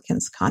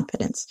Republicans'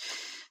 confidence.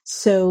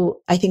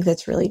 So I think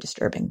that's really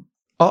disturbing.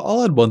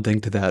 I'll add one thing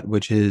to that,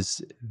 which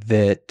is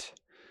that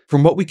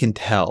from what we can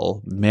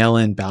tell,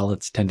 mail-in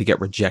ballots tend to get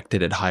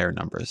rejected at higher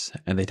numbers.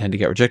 And they tend to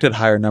get rejected at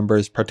higher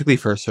numbers, particularly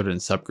for certain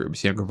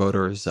subgroups, younger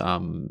voters,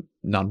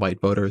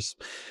 non-white voters.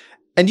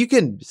 And you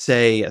can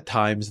say at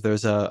times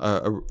there's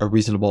a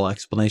reasonable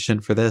explanation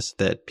for this,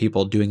 that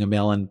people doing a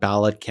mail-in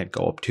ballot can't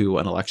go up to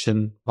an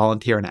election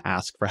volunteer and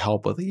ask for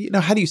help with,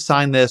 how do you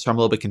sign this? Or I'm a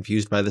little bit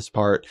confused by this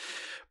part.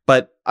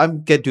 But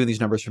I'm doing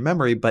these numbers from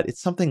memory, but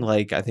it's something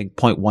like, I think,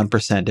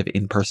 0.1% of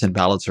in-person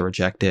ballots are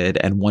rejected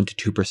and 1%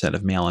 to 2%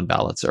 of mail-in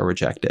ballots are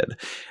rejected.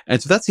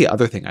 And so that's the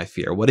other thing I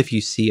fear. What if you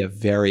see a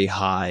very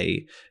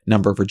high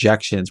number of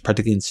rejections,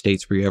 particularly in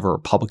states where you have a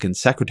Republican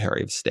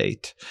Secretary of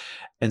State?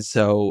 And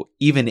so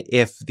even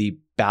if the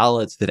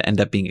ballots that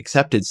end up being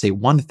accepted say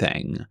one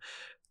thing,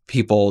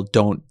 people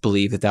don't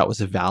believe that that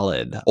was a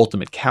valid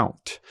ultimate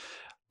count.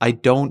 I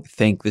don't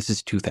think this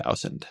is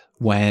 2000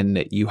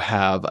 when you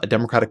have a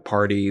Democratic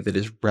Party that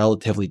is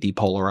relatively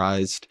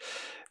depolarized.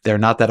 They're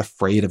not that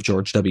afraid of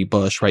George W.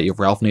 Bush, right? You have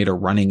Ralph Nader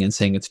running and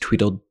saying it's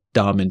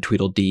Tweedledum and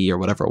Tweedledee or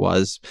whatever it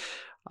was.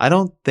 I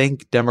don't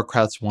think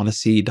Democrats want to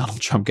see Donald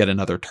Trump get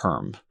another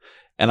term.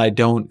 And I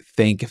don't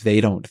think if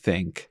they don't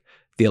think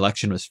the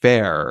election was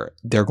fair,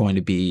 they're going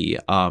to be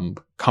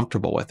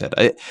comfortable with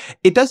it.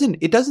 It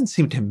doesn't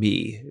seem to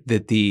me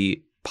that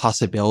the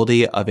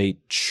possibility of a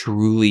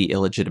truly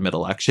illegitimate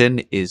election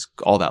is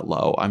all that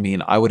low. I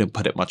mean, I wouldn't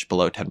put it much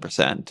below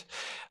 10%,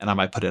 and I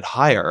might put it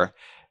higher.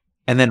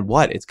 And then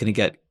what? It's going to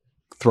get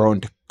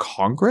thrown to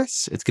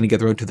Congress? It's going to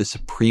get thrown to the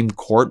Supreme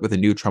Court with a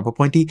new Trump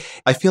appointee?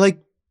 I feel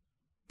like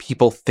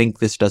people think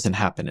this doesn't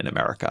happen in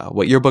America.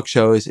 What your book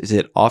shows is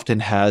it often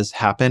has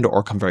happened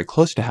or come very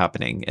close to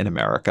happening in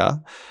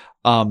America.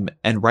 And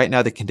right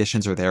now the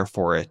conditions are there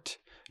for it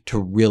to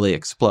really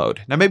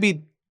explode. Now,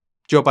 maybe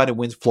Joe Biden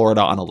wins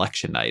Florida on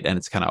election night and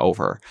it's kind of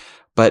over.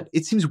 But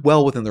it seems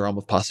well within the realm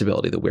of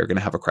possibility that we're going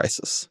to have a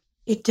crisis.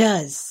 It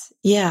does.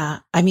 Yeah.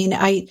 I mean,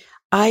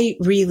 I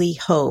really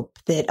hope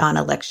that on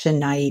election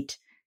night,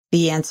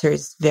 the answer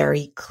is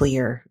very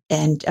clear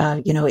and,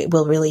 it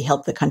will really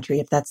help the country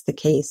if that's the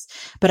case.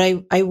 But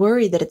I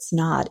worry that it's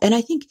not. And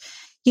I think,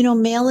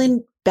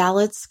 mail-in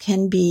ballots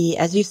can be,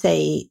 as you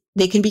say,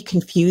 they can be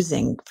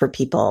confusing for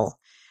people.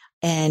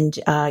 And,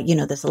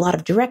 there's a lot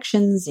of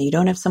directions and you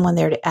don't have someone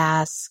there to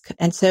ask.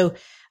 And so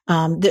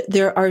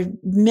there are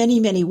many,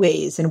 many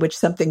ways in which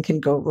something can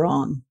go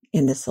wrong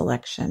in this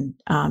election.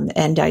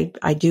 And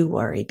I do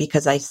worry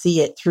because I see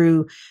it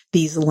through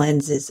these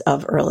lenses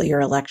of earlier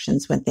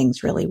elections when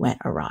things really went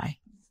awry.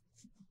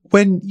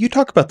 When you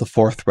talk about the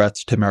 4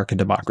 threats to American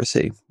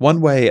democracy,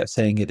 one way of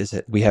saying it is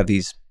that we have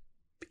these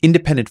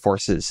independent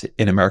forces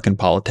in American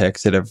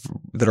politics that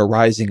are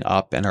rising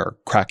up and are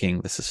cracking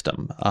the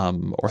system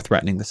or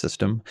threatening the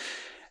system.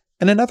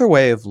 And another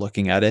way of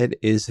looking at it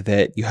is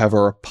that you have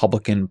a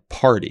Republican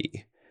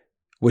Party,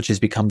 which has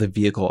become the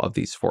vehicle of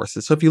these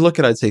forces. So if you look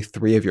at, I'd say,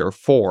 3 of your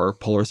 4,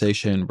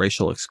 polarization,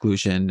 racial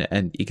exclusion,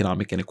 and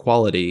economic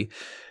inequality,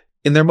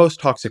 in their most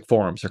toxic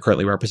forms are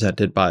currently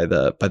represented by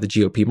the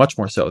GOP, much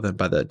more so than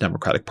by the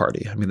Democratic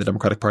Party. I mean, the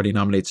Democratic Party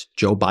nominates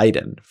Joe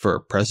Biden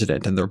for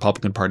president, and the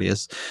Republican Party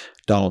is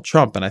Donald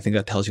Trump. And I think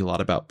that tells you a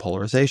lot about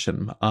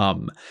polarization.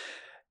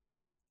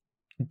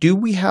 Do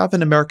we have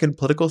an American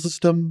political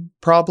system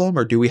problem,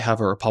 or do we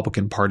have a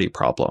Republican Party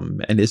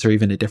problem? And is there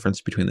even a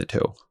difference between the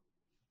two?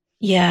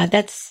 Yeah,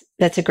 that's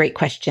a great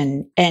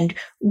question. And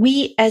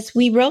as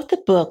we wrote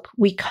the book,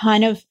 we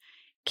kind of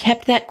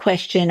kept that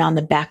question on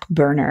the back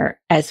burner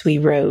as we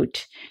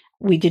wrote.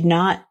 We did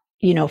not,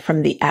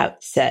 from the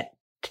outset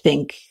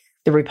think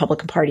the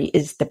Republican Party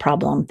is the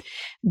problem.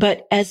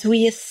 But as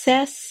we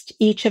assessed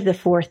each of the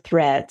 4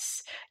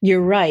 threats,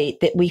 you're right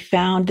that we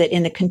found that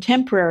in the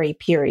contemporary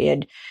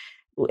period,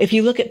 if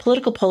you look at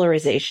political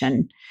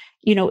polarization,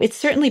 it's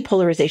certainly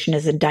polarization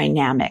is a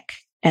dynamic.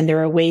 And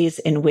there are ways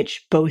in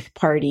which both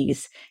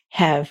parties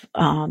have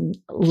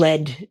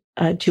led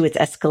to its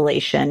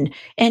escalation.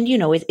 And,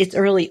 its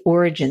early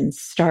origins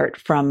start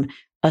from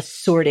a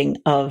sorting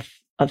of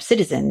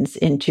citizens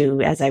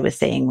into, as I was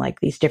saying, like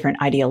these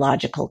different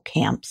ideological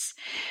camps.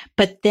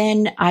 But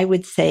then I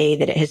would say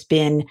that it has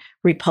been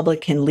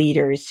Republican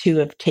leaders who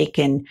have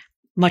taken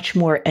much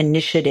more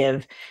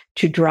initiative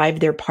to drive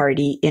their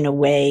party in a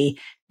way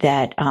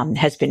that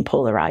has been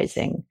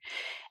polarizing.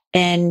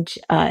 And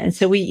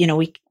so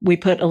we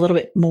put a little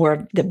bit more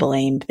of the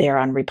blame there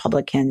on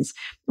Republicans.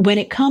 When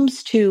it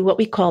comes to what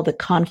we call the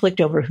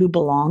conflict over who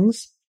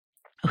belongs,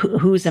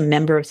 who's a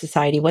member of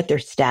society, what their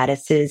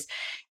status is,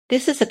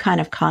 this is a kind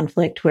of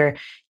conflict where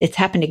it's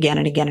happened again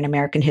and again in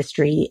American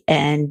history,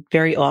 and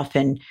very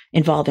often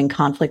involving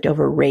conflict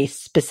over race,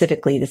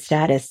 specifically the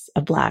status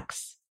of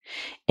Blacks.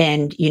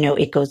 And,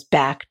 it goes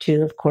back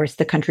to, of course,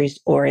 the country's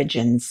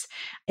origins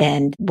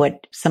and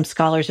what some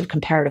scholars of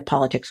comparative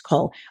politics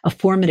call a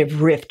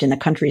formative rift in the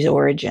country's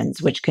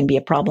origins, which can be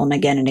a problem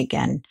again and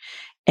again.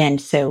 And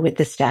so with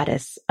the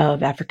status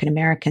of African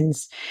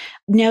Americans.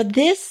 Now,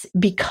 this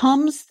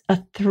becomes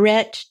a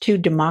threat to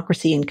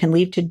democracy and can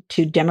lead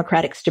to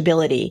democratic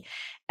stability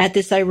at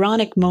this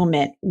ironic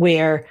moment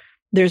where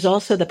there's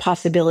also the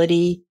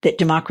possibility that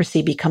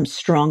democracy becomes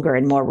stronger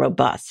and more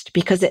robust,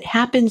 because it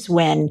happens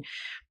when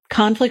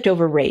conflict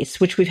over race,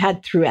 which we've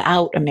had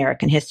throughout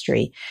American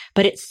history,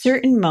 but at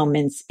certain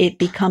moments, it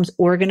becomes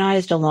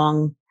organized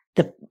along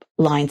the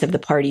lines of the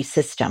party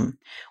system,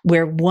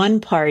 where one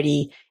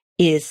party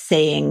is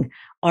saying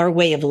our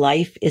way of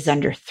life is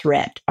under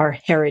threat, our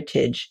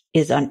heritage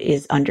is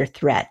under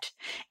threat,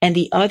 and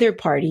the other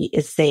party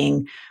is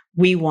saying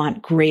we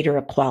want greater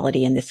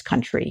equality in this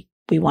country.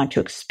 We want to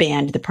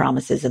expand the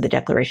promises of the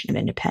Declaration of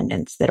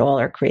Independence, that all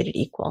are created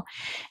equal.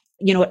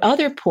 At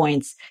other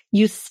points,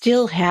 you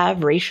still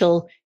have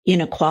racial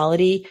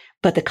inequality,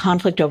 but the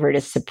conflict over it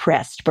is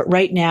suppressed. But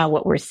right now,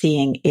 what we're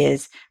seeing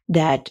is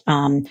that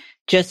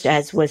just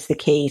as was the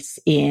case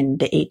in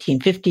the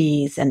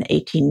 1850s and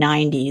the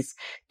 1890s,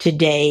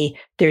 today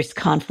there's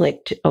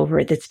conflict over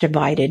it that's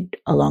divided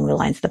along the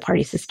lines of the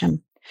party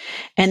system.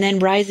 And then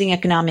rising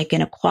economic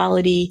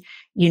inequality,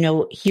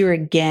 here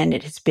again,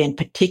 it has been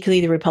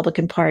particularly the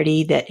Republican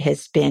Party that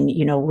has been,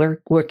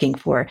 working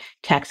for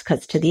tax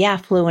cuts to the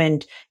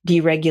affluent,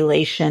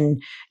 deregulation.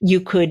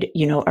 You could,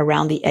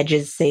 around the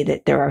edges say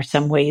that there are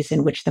some ways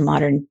in which the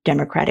modern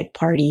Democratic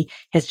Party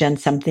has done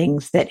some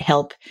things that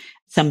help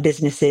some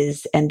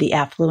businesses and the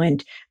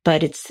affluent,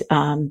 but it's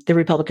the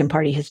Republican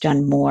Party has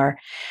done more.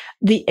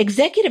 The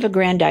executive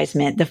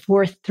aggrandizement, the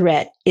fourth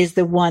threat, is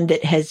the one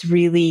that has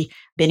really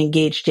been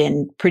engaged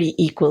in pretty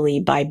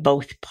equally by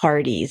both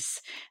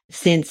parties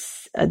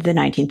since the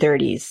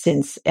 1930s,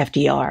 since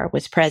FDR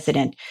was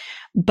president.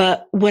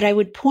 But what I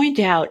would point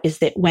out is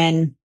that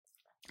when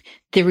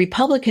the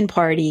Republican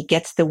Party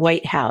gets the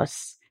White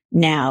House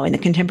now in the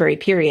contemporary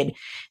period,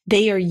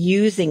 they are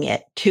using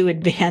it to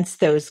advance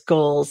those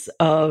goals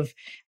of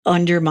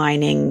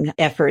undermining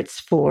efforts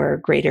for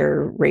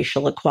greater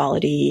racial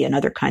equality and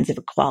other kinds of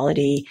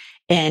equality.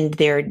 And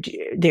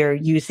they're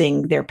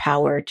using their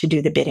power to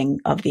do the bidding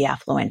of the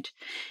affluent.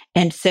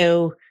 And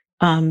so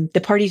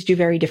the parties do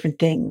very different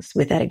things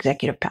with that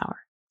executive power.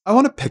 I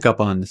want to pick up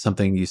on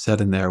something you said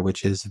in there,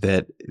 which is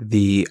that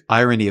the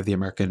irony of the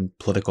American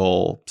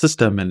political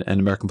system and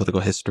American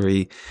political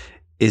history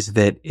is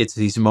that it's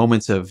these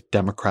moments of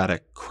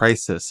democratic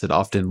crisis that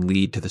often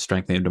lead to the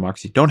strengthening of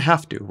democracy. Don't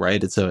have to,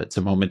 right? It's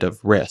a moment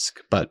of risk,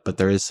 but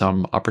there is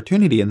some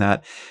opportunity in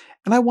that.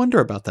 And I wonder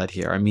about that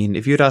here. I mean,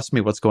 if you had asked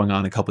me what's going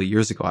on a couple of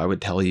years ago, I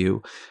would tell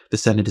you the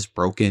Senate is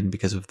broken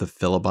because of the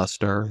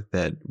filibuster,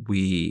 that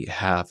we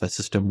have a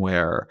system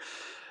where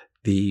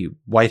the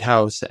White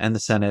House and the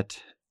Senate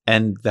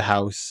and the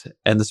House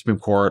and the Supreme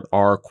Court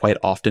are quite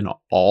often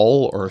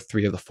all or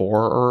three of the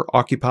four are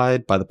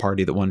occupied by the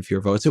party that won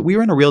fewer votes. That we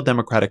were in a real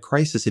democratic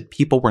crisis that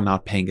people were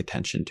not paying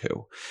attention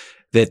to,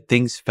 that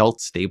things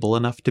felt stable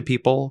enough to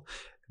people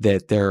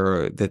that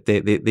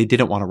they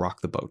didn't want to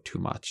rock the boat too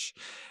much.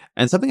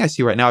 And something I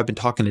see right now, I've been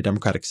talking to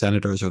Democratic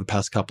senators over the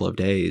past couple of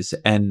days,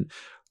 and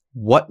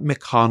what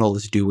McConnell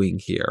is doing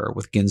here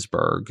with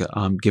Ginsburg,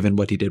 given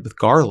what he did with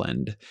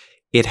Garland,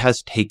 it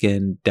has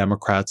taken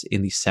Democrats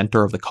in the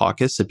center of the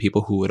caucus, the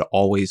people who would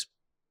always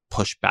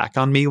push back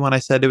on me when I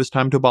said it was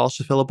time to abolish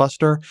the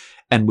filibuster,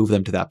 and move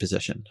them to that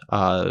position.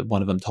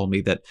 One of them told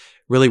me that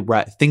really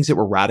things that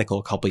were radical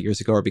a couple of years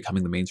ago are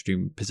becoming the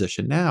mainstream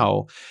position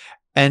now.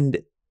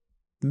 And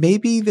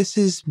maybe this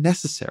is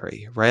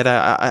necessary, right?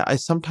 I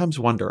sometimes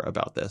wonder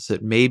about this.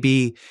 That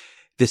maybe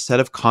this set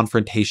of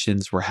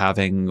confrontations we're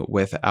having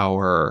with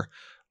our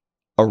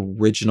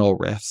original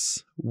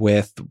riffs,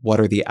 with what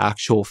are the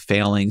actual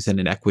failings and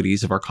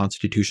inequities of our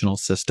constitutional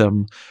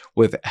system,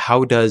 with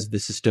how does the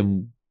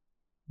system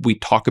we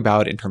talk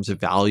about in terms of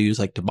values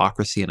like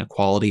democracy and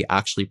equality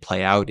actually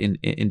play out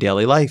in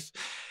daily life.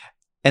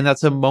 And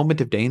that's a moment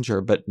of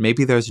danger, but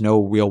maybe there's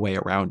no real way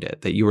around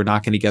it, that you are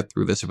not going to get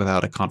through this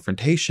without a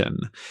confrontation.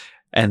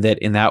 And that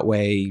in that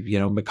way,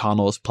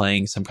 McConnell is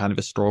playing some kind of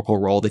historical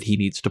role that he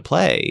needs to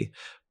play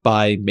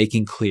by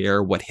making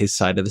clear what his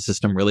side of the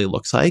system really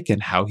looks like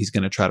and how he's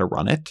going to try to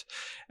run it.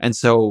 And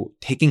so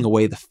taking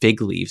away the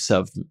fig leaves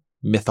of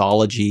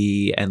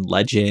mythology and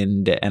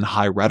legend and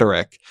high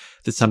rhetoric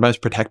that sometimes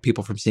protect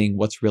people from seeing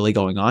what's really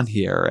going on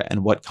here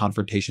and what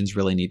confrontations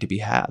really need to be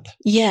had.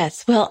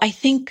 Yes. Well, I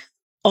think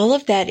all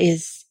of that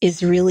is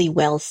really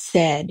well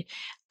said.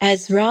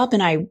 As Rob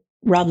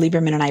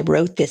Lieberman and I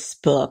wrote this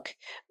book,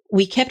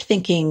 we kept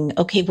thinking,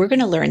 okay, we're going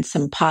to learn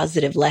some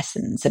positive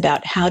lessons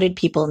about how did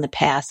people in the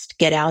past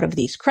get out of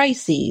these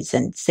crises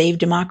and save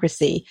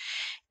democracy.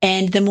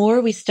 And the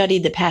more we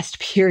studied the past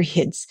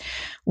periods,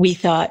 we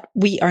thought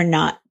we are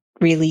not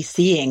really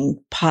seeing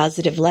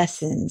positive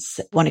lessons.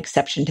 One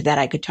exception to that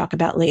I could talk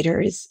about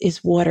later is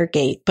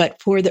Watergate.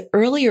 But for the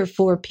earlier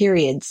 4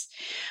 periods,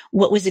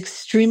 what was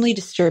extremely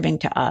disturbing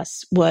to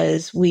us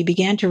was we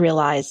began to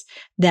realize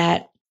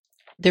that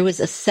there was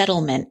a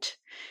settlement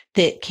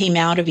that came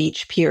out of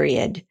each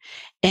period.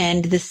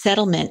 And the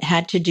settlement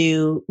had to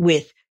do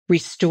with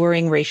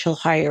restoring racial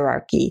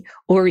hierarchy,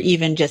 or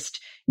even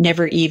just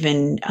never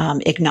even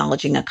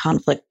acknowledging a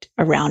conflict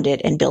around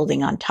it and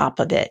building on top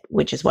of it,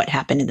 which is what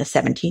happened in the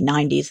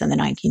 1790s and the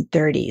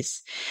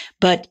 1930s.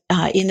 But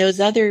in those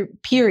other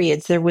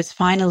periods, there was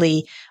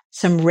finally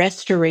some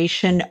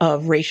restoration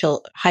of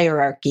racial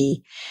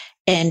hierarchy,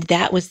 and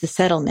that was the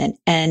settlement.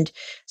 And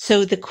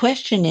so the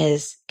question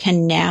is,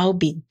 can now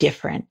be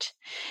different?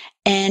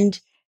 And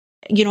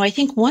I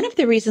think one of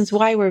the reasons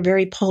why we're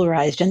very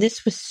polarized, and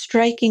this was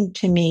striking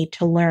to me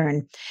to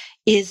learn,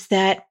 is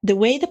that the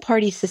way the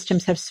party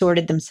systems have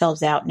sorted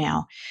themselves out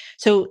now.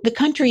 So the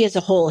country as a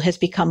whole has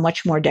become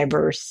much more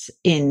diverse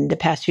in the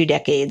past few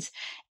decades.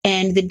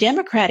 And the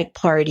Democratic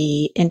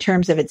Party, in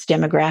terms of its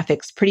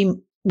demographics, pretty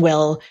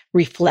well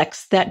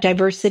reflects that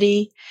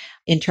diversity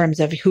in terms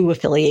of who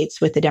affiliates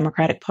with the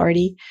Democratic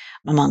Party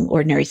among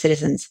ordinary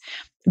citizens.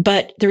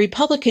 But the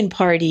Republican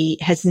Party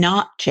has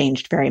not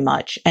changed very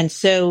much. And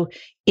so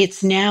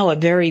it's now a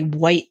very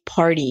white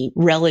party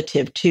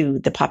relative to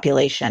the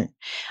population.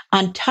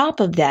 On top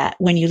of that,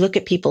 when you look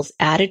at people's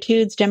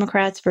attitudes,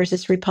 Democrats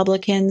versus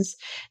Republicans,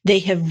 they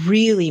have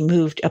really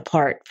moved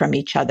apart from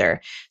each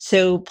other.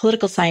 So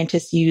political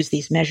scientists use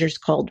these measures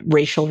called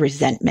racial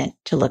resentment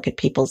to look at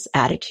people's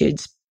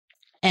attitudes.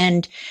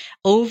 And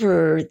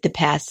over the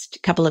past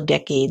couple of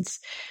decades,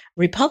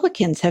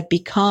 Republicans have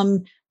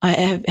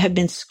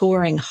been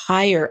scoring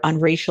higher on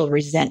racial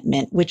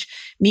resentment, which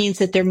means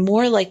that they're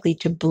more likely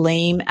to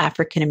blame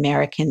African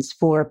Americans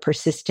for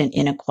persistent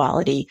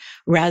inequality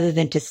rather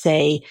than to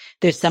say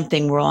there's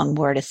something wrong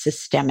more at a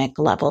systemic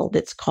level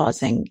that's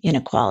causing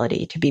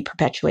inequality to be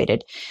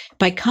perpetuated.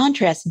 By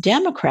contrast,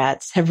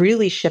 Democrats have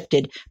really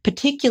shifted,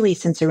 particularly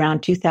since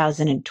around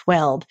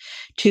 2012,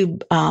 to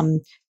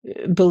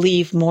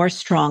believe more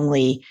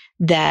strongly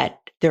that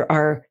there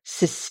are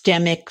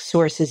systemic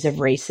sources of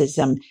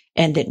racism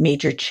and that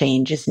major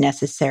change is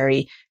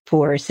necessary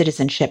for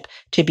citizenship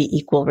to be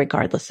equal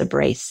regardless of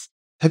race.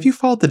 Have you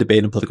followed the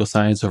debate in political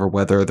science over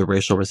whether the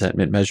racial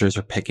resentment measures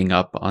are picking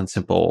up on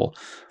simple,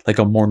 like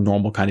a more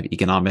normal kind of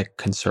economic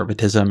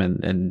conservatism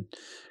and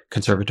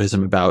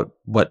conservatism about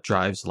what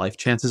drives life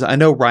chances? I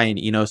know Ryan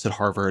Enos at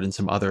Harvard and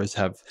some others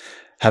have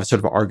sort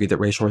of argued that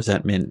racial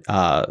resentment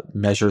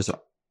measures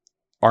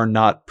are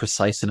not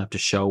precise enough to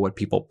show what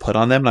people put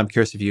on them. And I'm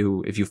curious if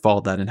you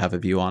followed that and have a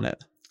view on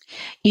it.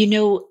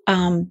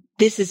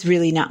 This is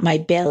really not my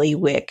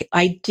bailiwick.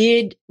 I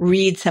did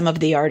read some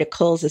of the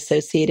articles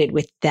associated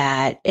with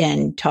that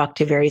and talked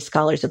to various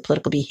scholars of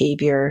political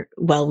behavior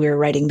while we were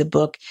writing the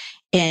book,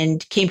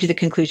 and came to the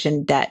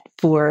conclusion that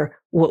for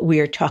what we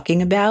are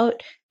talking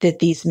about, that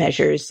these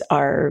measures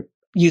are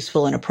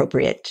useful and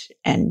appropriate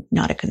and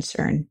not a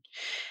concern.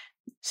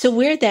 So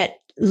where that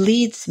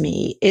leads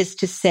me is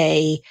to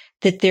say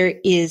that there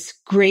is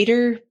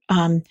greater,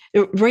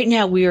 right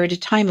now we are at a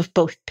time of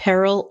both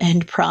peril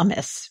and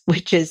promise,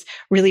 which is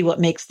really what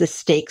makes the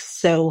stakes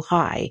so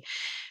high.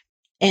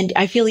 And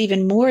I feel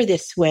even more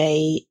this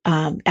way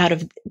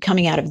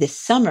coming out of this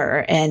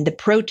summer and the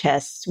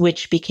protests,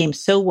 which became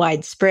so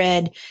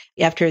widespread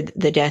after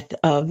the death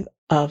of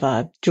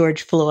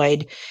George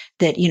Floyd,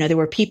 that, there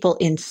were people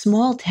in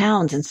small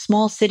towns and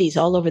small cities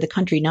all over the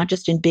country, not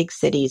just in big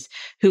cities,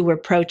 who were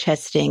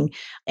protesting.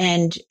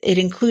 And it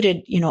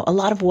included, a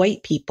lot of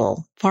white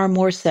people, far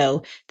more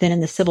so than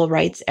in the civil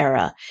rights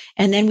era.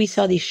 And then we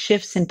saw these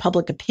shifts in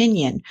public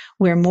opinion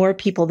where more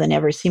people than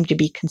ever seemed to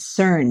be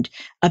concerned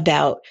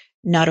about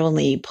not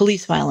only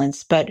police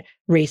violence, but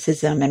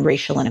racism and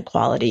racial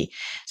inequality.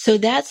 So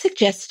that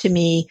suggests to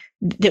me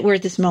that we're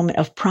at this moment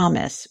of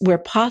promise where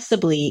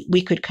possibly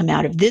we could come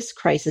out of this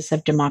crisis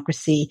of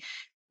democracy,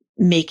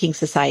 making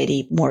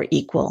society more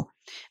equal.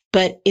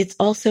 But it's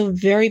also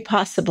very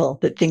possible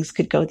that things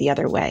could go the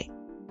other way.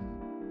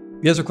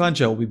 The Ezra Klein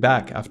Show will be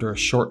back after a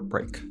short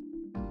break.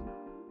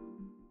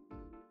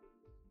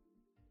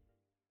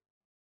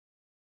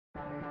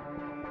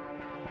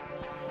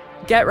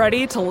 Get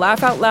ready to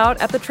laugh out loud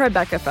at the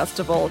Tribeca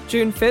Festival,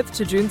 June 5th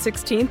to June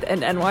 16th in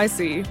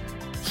NYC.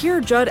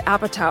 Hear Judd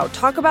Apatow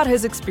talk about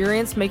his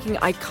experience making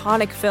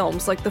iconic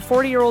films like The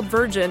 40-Year-Old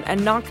Virgin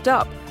and Knocked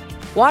Up.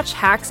 Watch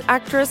Hacks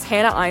actress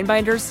Hannah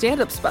Einbinder's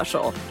stand-up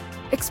special.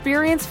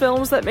 Experience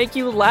films that make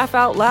you laugh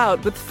out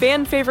loud with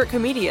fan-favorite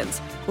comedians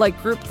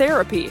like Group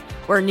Therapy,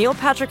 where Neil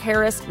Patrick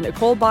Harris,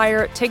 Nicole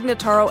Byer, Tig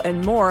Notaro,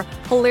 and more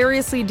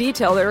hilariously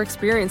detail their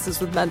experiences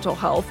with mental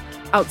health.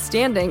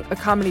 Outstanding, A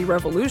Comedy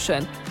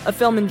Revolution, a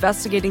film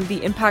investigating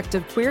the impact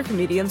of queer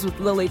comedians with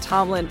Lily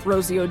Tomlin,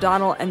 Rosie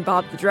O'Donnell, and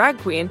Bob the Drag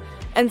Queen,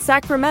 and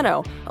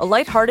Sacramento, a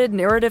lighthearted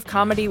narrative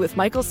comedy with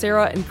Michael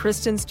Cera and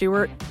Kristen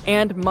Stewart,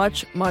 and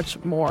much, much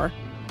more.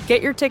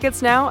 Get your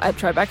tickets now at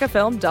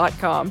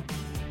TribecaFilm.com.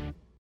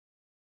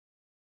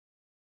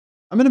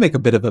 I'm going to make a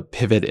bit of a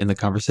pivot in the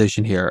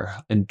conversation here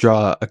and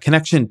draw a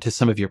connection to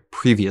some of your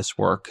previous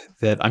work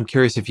that I'm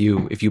curious if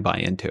you buy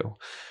into.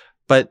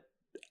 But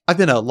I've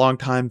been a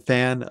longtime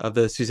fan of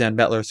the Suzanne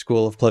Mettler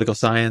School of Political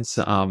Science,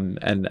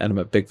 and I'm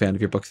a big fan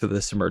of your books,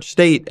 The Submerged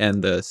State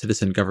and The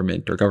Citizen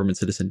Government or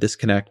Government-Citizen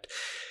Disconnect.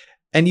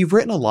 And you've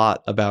written a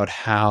lot about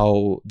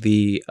how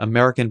the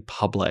American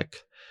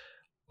public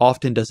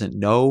often doesn't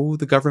know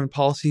the government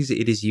policies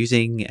it is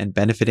using and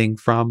benefiting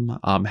from,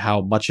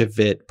 how much of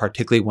it,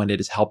 particularly when it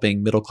is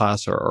helping middle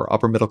class or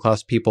upper middle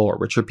class people or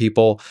richer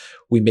people,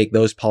 we make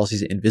those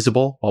policies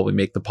invisible while we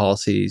make the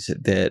policies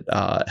that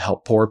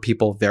help poor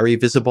people very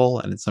visible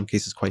and in some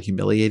cases quite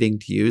humiliating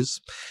to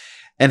use,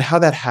 and how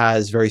that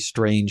has very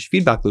strange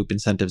feedback loop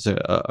incentives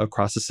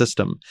across the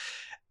system.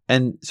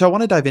 And so I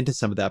want to dive into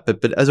some of that,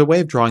 but as a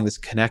way of drawing this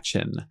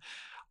connection,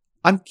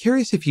 I'm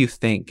curious if you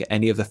think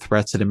any of the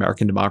threats that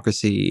American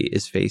democracy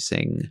is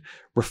facing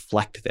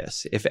reflect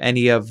this, if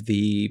any of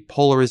the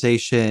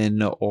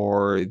polarization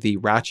or the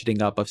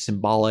ratcheting up of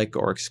symbolic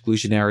or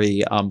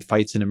exclusionary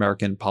fights in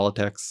American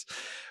politics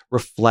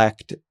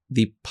reflect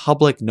the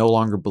public no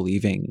longer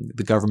believing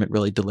the government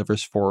really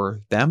delivers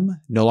for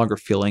them, no longer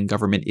feeling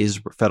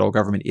federal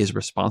government is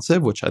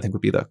responsive, which I think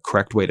would be the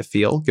correct way to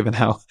feel given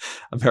how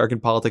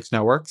American politics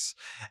now works.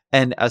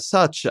 And as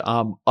such,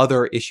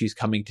 other issues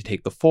coming to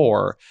take the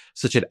fore,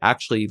 such as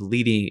actually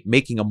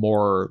making a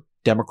more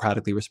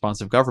democratically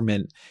responsive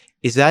government.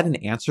 Is that an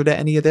answer to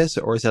any of this,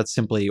 or is that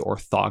simply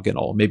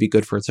orthogonal, maybe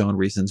good for its own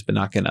reasons, but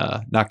not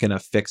gonna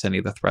fix any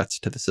of the threats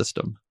to the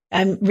system?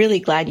 I'm really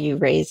glad you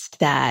raised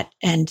that.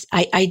 And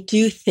I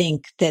do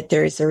think that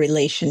there's a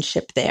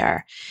relationship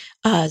there.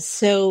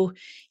 So,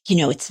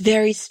 it's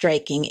very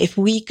striking. If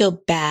we go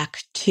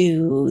back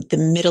to the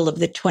middle of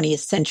the 20th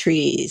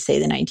century, say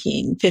the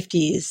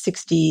 1950s,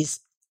 60s,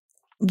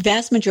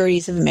 vast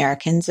majorities of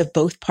Americans of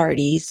both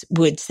parties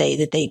would say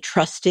that they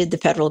trusted the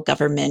federal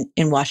government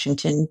in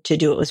Washington to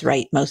do what was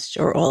right most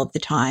or all of the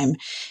time.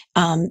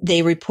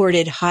 They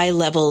reported high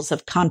levels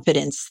of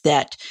confidence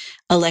that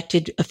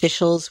elected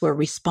officials were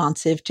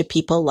responsive to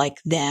people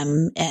like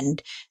them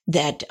and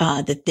that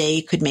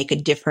they could make a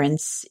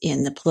difference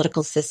in the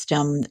political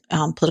system.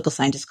 Political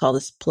scientists call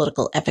this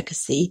political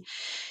efficacy.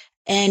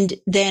 And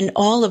then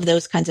all of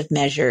those kinds of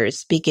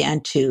measures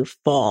began to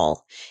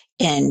fall.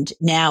 And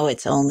now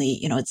it's only,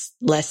 it's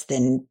less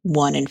than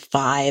 1 in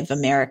 5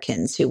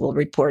 Americans who will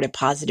report a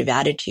positive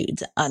attitude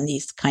on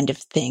these kind of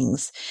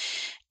things.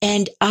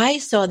 And I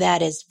saw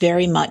that as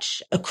very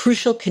much a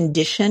crucial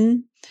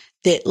condition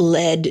that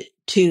led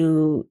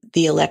to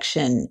the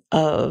election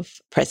of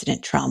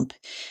President Trump.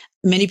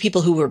 Many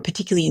people who were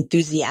particularly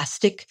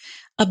enthusiastic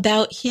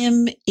about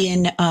him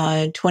in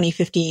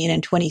 2015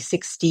 and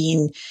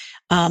 2016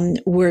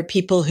 were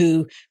people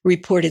who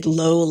reported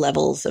low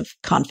levels of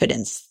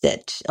confidence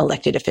that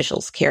elected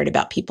officials cared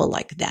about people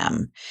like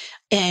them.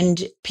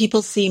 And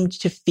people seemed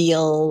to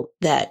feel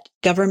that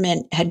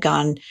government had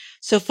gone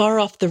so far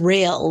off the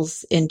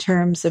rails in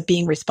terms of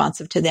being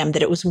responsive to them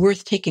that it was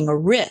worth taking a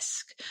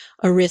risk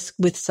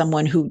with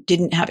someone who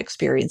didn't have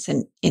experience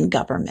in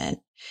government.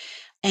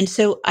 And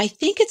so I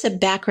think it's a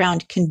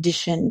background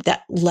condition,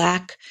 that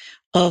lack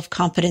of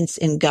confidence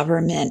in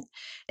government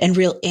and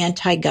real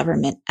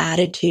anti-government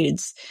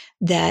attitudes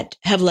that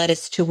have led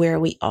us to where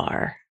we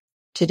are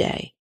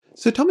today.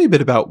 So tell me a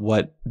bit about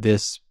what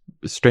this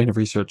strain of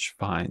research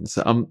finds.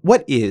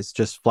 What is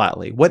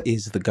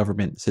the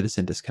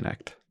government-citizen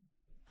disconnect?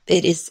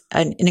 It is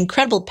an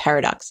incredible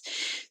paradox.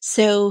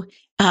 So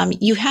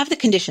you have the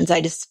conditions I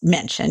just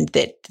mentioned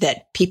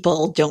that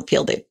people don't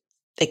feel that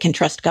they can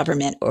trust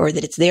government or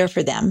that it's there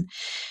for them.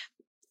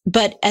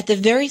 But at the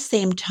very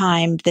same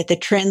time that the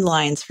trend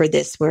lines for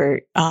this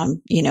were,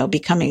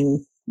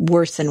 becoming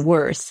worse and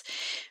worse,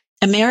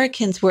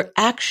 Americans were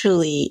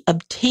actually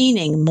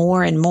obtaining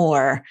more and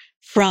more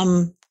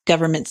from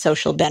government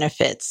social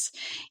benefits.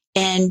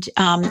 And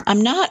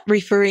I'm not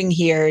referring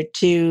here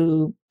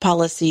to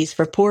policies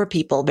for poor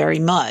people very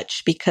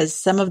much, because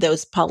some of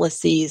those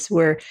policies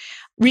were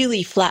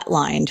really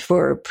flatlined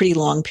for pretty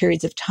long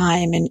periods of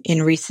time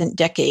in recent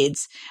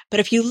decades. But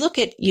if you look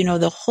at,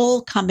 the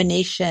whole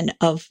combination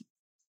of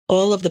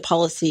all of the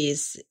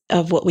policies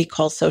of what we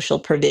call social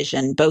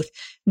provision, both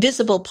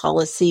visible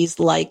policies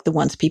like the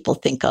ones people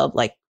think of,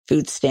 like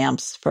food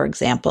stamps, for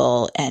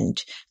example,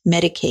 and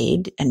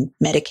Medicaid and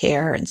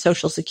Medicare and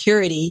Social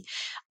Security,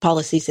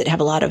 policies that have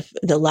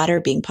the latter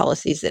being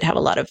policies that have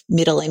a lot of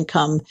middle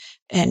income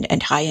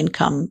and high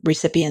income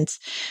recipients,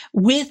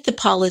 with the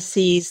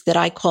policies that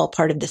I call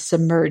part of the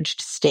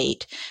submerged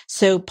state.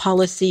 So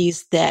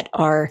policies that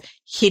are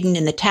hidden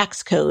in the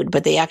tax code,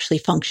 but they actually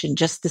function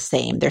just the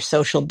same. They're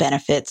social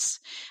benefits,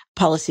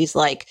 policies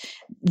like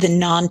the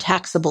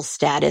non-taxable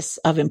status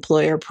of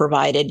employer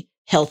provided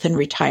health and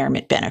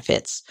retirement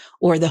benefits,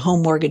 or the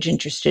home mortgage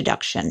interest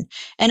deduction,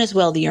 and as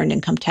well the earned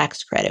income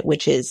tax credit,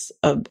 which is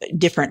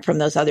different from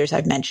those others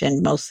I've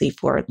mentioned, mostly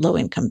for low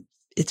income.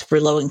 It's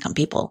for low income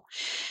people.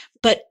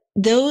 But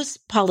those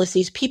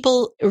policies,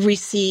 people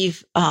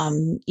receive,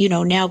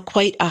 now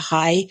quite a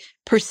high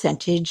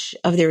percentage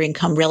of their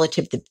income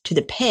relative to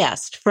the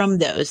past from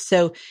those.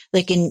 So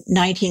like in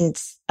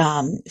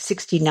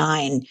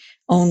 1969,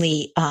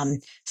 only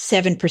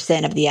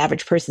 7% of the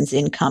average person's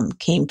income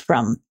came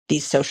from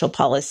these social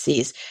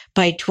policies.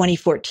 By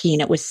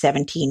 2014, it was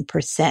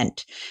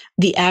 17%.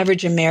 The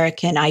average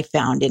American, I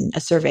found in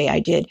a survey I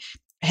did,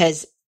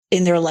 has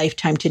in their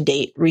lifetime to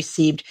date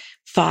received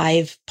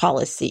 5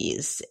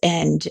 policies,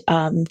 and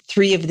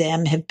 3 of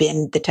them have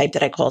been the type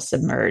that I call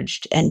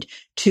submerged, and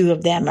 2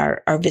 of them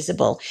are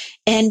visible.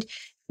 And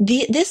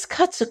this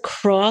cuts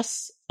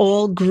across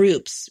all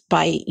groups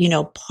by,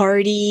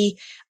 party,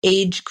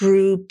 age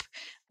group,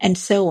 and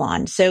so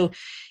on. So,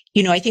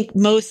 I think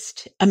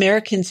most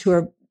Americans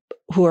who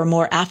are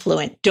more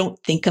affluent don't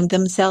think of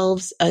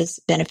themselves as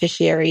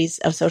beneficiaries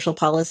of social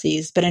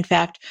policies. But in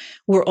fact,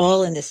 we're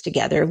all in this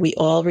together. We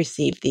all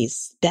receive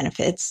these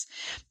benefits.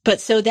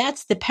 But so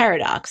that's the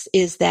paradox,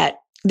 is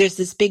that there's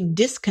this big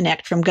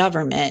disconnect from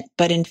government.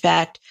 But in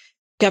fact,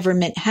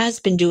 government has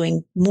been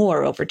doing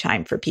more over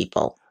time for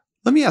people.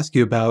 Let me ask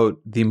you about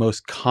the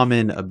most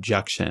common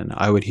objection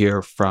I would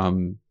hear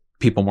from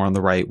people more on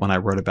the right when I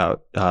wrote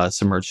about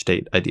submerged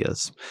state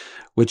ideas,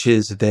 which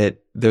is that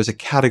there's a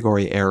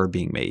category error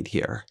being made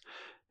here,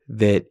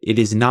 that it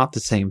is not the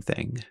same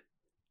thing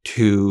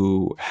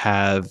to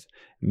have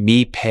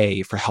me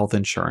pay for health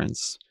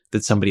insurance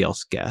that somebody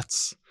else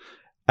gets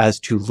as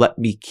to let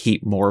me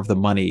keep more of the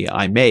money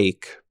I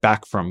make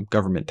back from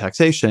government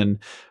taxation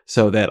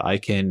so that I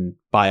can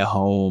buy a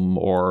home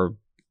or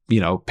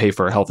pay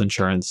for health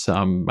insurance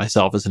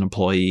myself as an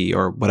employee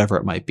or whatever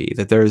it might be.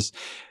 That there's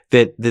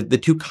that the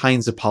two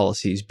kinds of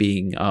policies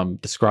being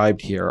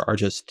described here are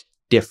just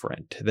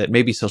different. That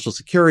maybe Social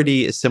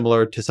Security is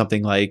similar to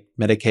something like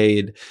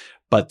Medicaid,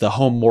 but the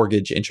home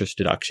mortgage interest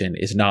deduction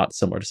is not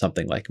similar to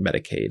something like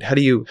Medicaid. How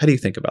do you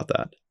think about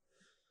that?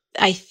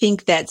 I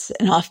think that's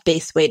an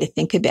off-base way to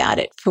think about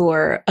it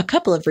for a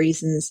couple of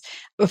reasons.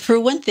 For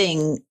one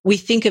thing, we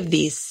think of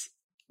these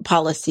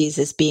policies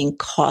as being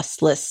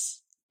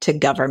costless to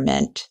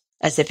government,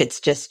 as if it's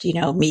just,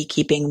 me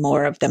keeping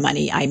more of the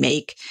money I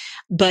make.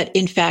 But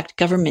in fact,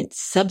 government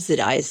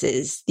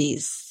subsidizes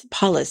these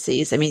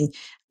policies. I mean,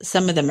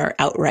 some of them are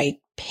outright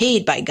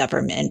paid by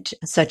government,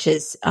 such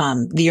as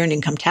the earned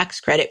income tax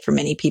credit for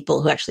many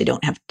people who actually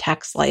don't have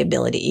tax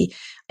liability.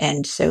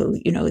 And so,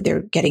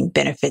 they're getting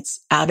benefits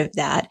out of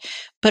that.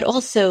 But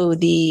also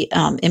the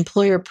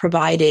employer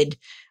provided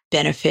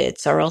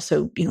benefits are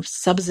also,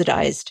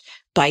 subsidized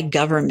by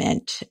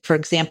government. For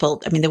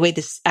example, the way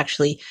this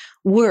actually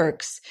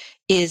works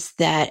is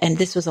that, and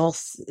this was all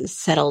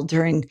settled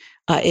during,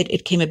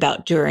 it came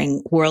about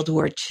during World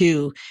War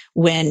II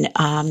when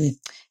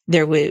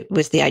there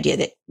was the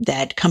idea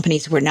that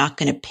companies were not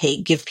going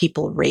to give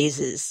people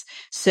raises.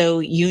 So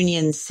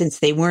unions, since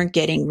they weren't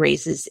getting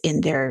raises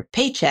in their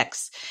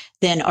paychecks,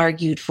 then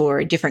argued for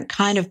a different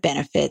kind of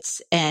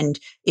benefits. And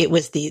it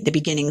was the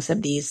beginnings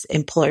of these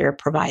employer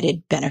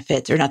provided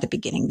benefits, or not the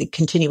beginning, the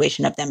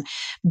continuation of them.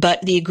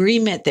 But the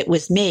agreement that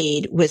was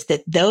made was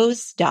that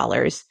those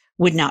dollars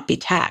would not be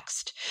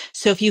taxed.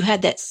 So if you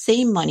had that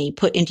same money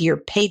put into your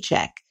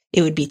paycheck,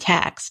 it would be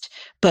taxed,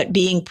 but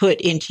being put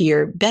into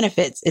your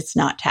benefits, it's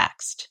not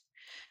taxed.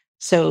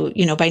 So,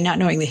 by not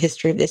knowing the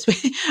history of this,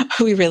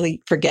 we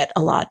really forget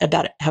a lot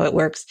about how it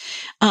works.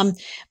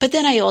 But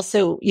then I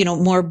also,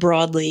 more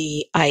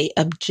broadly, I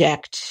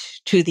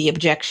object to the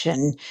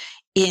objection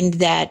in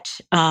that,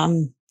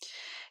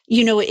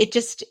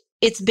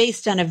 it's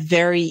based on a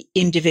very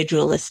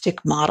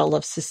individualistic model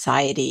of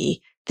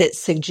society that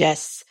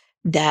suggests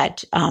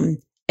that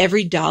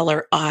every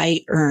dollar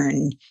I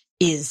earn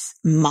is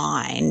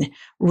mine,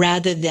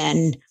 rather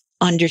than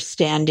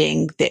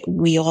understanding that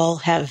we all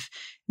have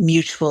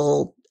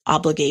mutual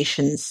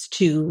obligations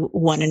to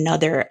one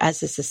another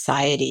as a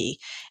society.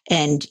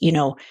 And,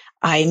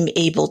 I'm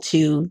able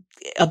to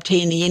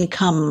obtain the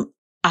income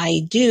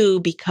I do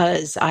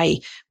because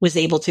I was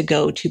able to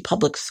go to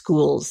public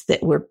schools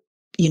that were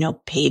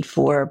paid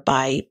for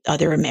by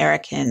other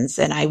Americans.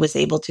 And I was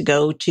able to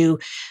go to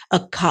a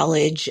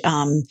college,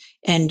 and,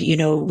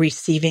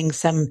 receiving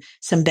some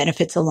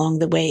benefits along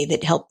the way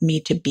that helped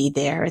me to be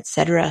there, et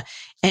cetera.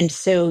 And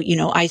so,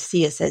 I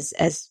see us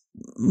as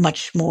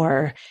much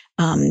more,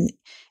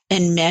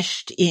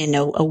 enmeshed in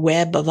a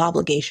web of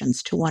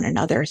obligations to one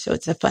another. So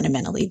it's a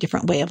fundamentally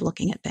different way of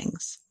looking at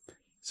things.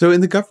 So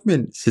in the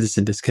government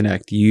citizen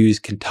disconnect, you use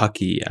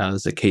Kentucky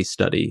as a case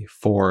study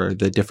for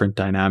the different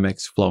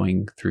dynamics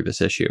flowing through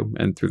this issue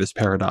and through this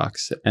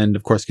paradox. And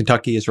of course,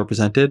 Kentucky is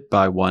represented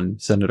by one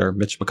Senator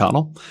Mitch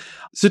McConnell.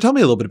 So tell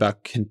me a little bit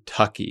about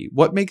Kentucky.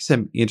 What makes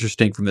them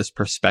interesting from this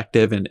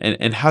perspective,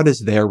 and how does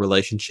their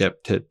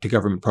relationship to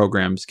government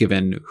programs,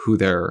 given who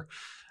their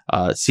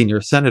senior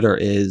senator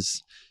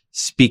is,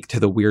 speak to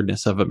the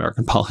weirdness of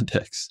American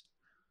politics?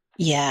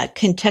 Yeah,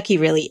 Kentucky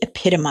really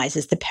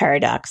epitomizes the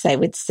paradox, I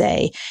would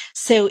say.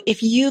 So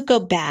if you go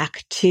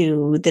back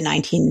to the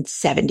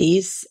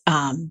 1970s,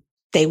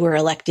 they were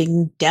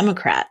electing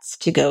Democrats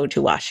to go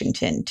to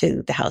Washington,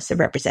 to the House of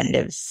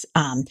Representatives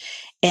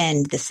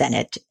and the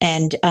Senate.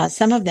 And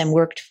some of them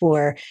worked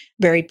for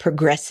very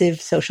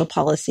progressive social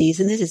policies.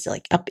 And this is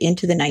like up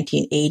into the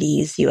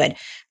 1980s. You had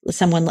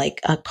someone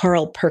like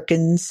Carl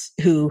Perkins,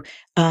 who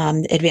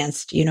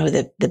advanced,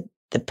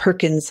 the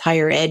Perkins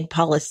higher ed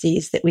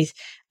policies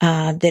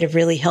that have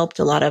really helped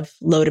a lot of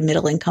low to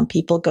middle income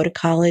people go to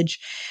college.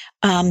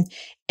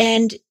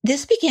 And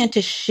this began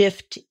to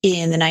shift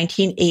in the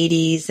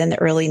 1980s and the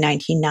early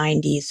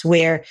 1990s,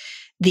 where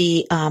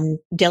the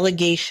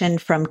delegation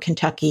from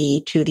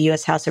Kentucky to the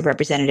U.S. House of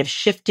Representatives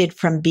shifted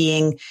from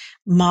being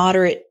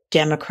moderate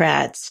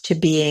Democrats to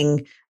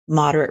being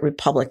moderate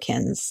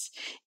Republicans.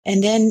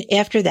 And then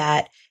after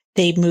that,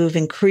 they move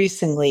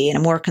increasingly in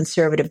a more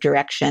conservative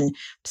direction,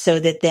 so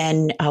that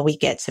then we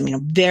get some,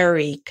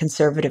 very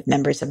conservative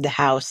members of the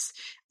House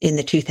in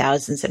the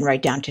 2000s and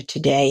right down to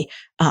today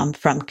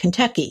from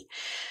Kentucky.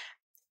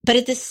 But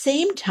at the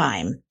same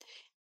time,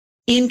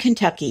 in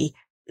Kentucky,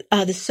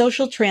 the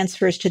social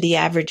transfers to the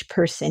average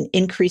person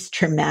increased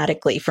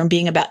dramatically, from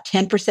being about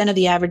 10% of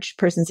the average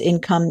person's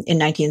income in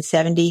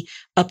 1970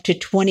 up to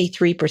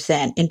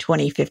 23% in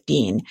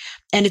 2015.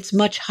 And it's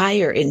much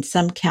higher in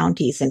some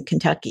counties in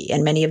Kentucky.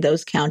 And many of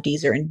those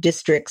counties are in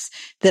districts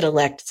that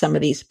elect some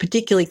of these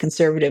particularly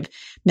conservative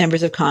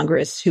members of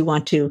Congress who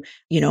want to,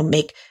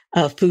 make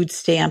a food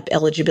stamp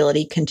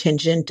eligibility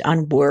contingent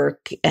on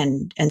work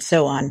and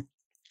so on.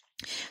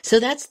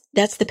 So that's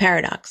the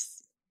paradox.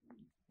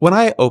 When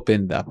I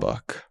opened that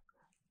book,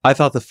 I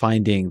thought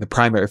the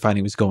primary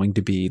finding was going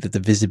to be that the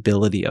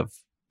visibility of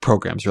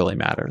programs really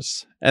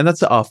matters. And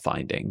that's a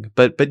finding,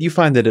 but you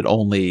find that it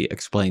only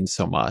explains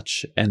so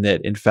much, and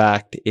that in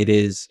fact, it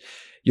is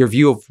your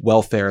view of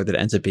welfare that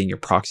ends up being your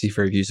proxy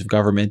for your views of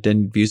government,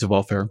 and views of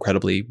welfare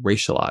incredibly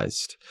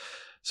racialized.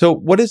 So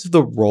what is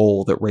the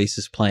role that race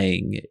is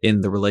playing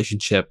in the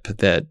relationship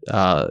that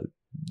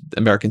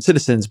American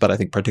citizens, but I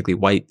think particularly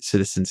white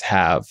citizens,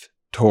 have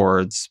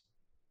towards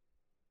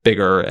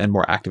bigger and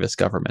more activist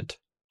government?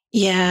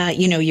 Yeah,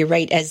 you're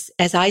right. As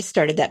I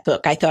started that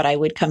book, I thought I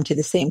would come to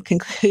the same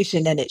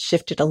conclusion, and it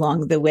shifted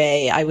along the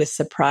way. I was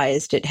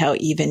surprised at how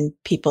even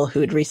people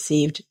who had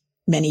received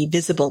many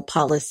visible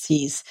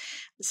policies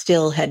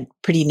still had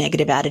pretty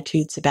negative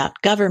attitudes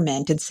about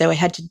government. And so I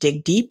had to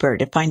dig deeper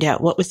to find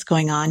out what was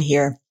going on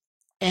here.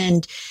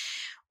 And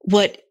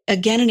what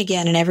again and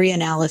again in every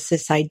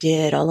analysis I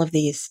did, all of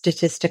these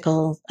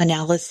statistical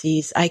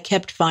analyses, I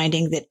kept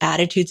finding that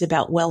attitudes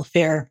about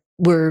welfare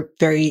were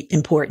very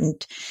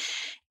important.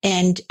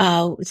 And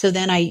so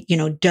then I,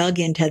 dug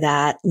into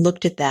that,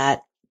 looked at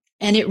that,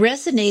 and it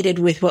resonated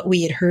with what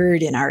we had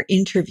heard in our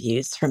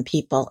interviews from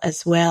people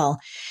as well.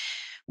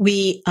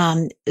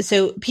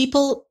 So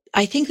people,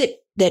 I think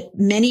that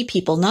many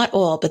people, not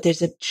all, but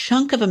there's a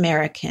chunk of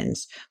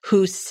Americans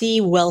who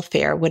see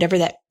welfare, whatever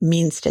that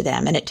means to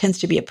them, and it tends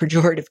to be a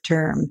pejorative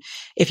term.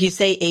 If you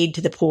say aid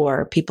to the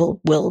poor,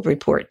 people will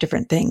report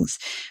different things,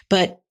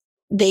 but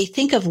they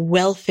think of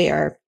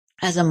welfare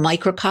as a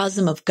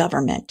microcosm of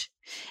government.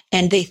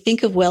 And they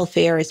think of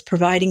welfare as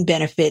providing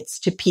benefits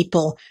to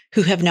people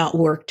who have not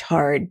worked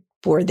hard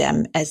for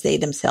them as they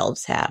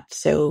themselves have.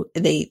 So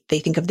they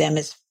think of them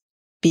as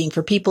being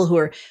for people who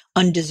are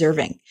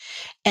undeserving.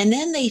 And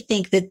then they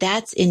think that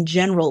that's in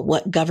general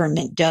what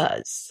government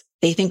does.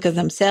 They think of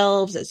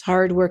themselves as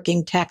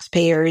hardworking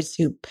taxpayers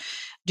who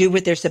do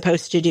what they're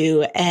supposed to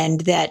do,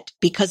 and that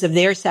because of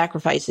their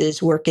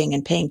sacrifices, working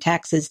and paying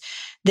taxes,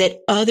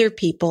 that other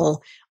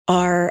people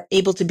are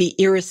able to be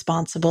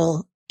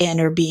irresponsible and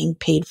are being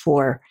paid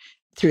for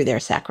through their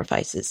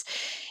sacrifices.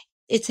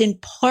 It's in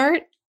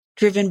part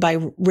driven by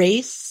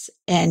race,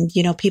 and,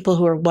 people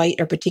who are white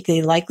are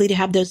particularly likely to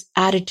have those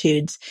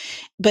attitudes,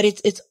 but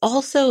it's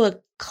also a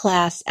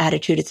class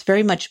attitude. It's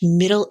very much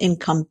middle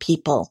income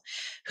people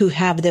who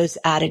have those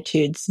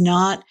attitudes,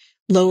 not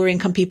lower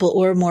income people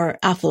or more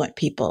affluent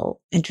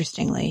people,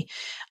 interestingly.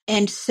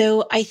 And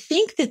so I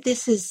think that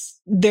this is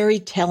very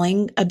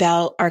telling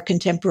about our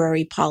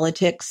contemporary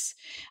politics,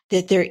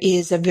 that there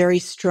is a very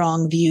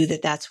strong view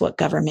that that's what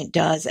government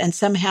does. And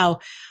somehow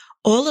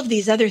all of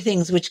these other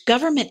things, which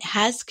government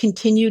has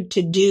continued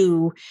to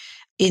do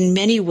in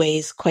many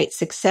ways quite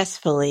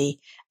successfully,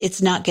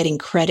 it's not getting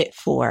credit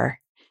for,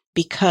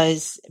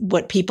 because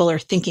what people are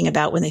thinking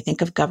about when they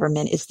think of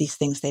government is these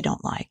things they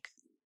don't like.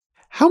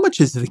 How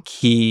much is the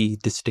key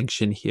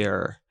distinction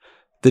here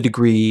the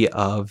degree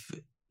of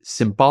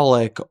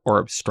symbolic or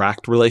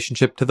abstract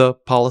relationship to the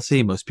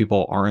policy? Most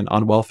people aren't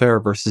on welfare,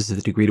 versus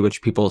the degree to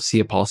which people see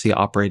a policy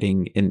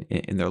operating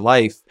in their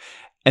life.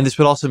 And this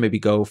would also maybe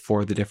go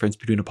for the difference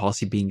between a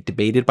policy being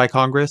debated by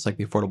Congress, like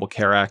the Affordable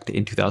Care Act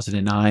in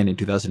 2009 and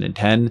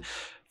 2010,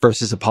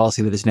 versus a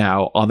policy that is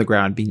now on the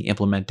ground being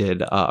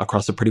implemented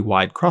across a pretty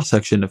wide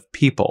cross-section of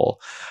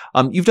people.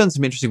 You've done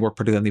some interesting work,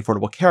 particularly on the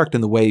Affordable Care Act,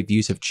 and the way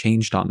views have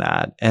changed on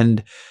that.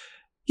 And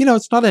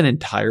it's not an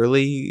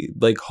entirely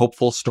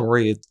hopeful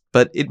story,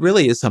 but it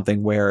really is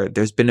something where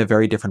there's been a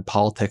very different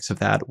politics of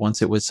that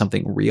once it was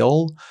something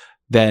real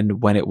than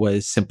when it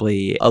was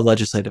simply a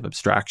legislative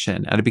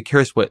abstraction. And I'd be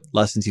curious what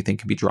lessons you think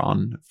can be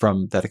drawn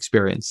from that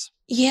experience.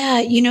 Yeah,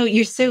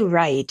 you're so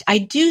right. I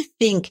do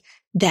think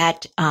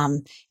that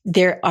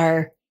there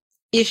are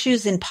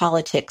issues in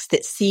politics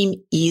that seem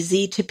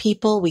easy to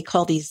people. We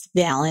call these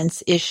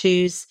valence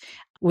issues,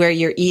 where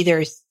you're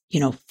either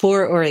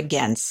for or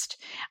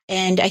against.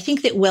 And I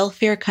think that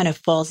welfare kind of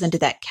falls into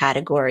that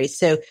category.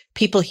 So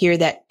people hear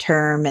that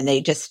term and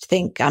they just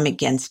think I'm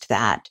against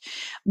that.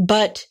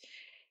 But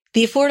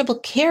the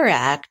Affordable Care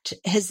Act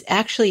has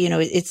actually,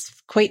 it's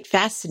quite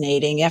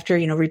fascinating. After,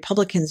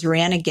 Republicans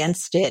ran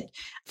against it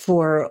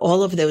for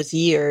all of those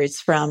years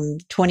from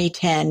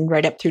 2010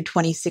 right up through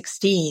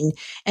 2016.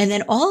 And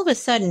then all of a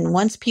sudden,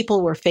 once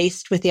people were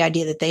faced with the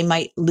idea that they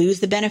might lose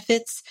the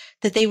benefits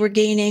that they were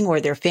gaining,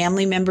 or their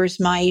family members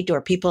might,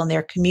 or people in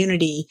their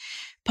community,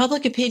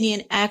 public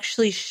opinion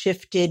actually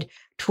shifted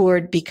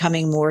toward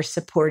becoming more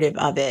supportive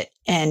of it,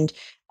 and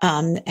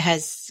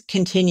has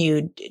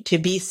continued to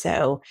be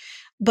so.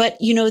 But,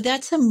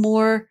 that's a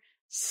more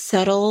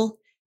subtle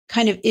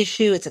kind of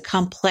issue. It's a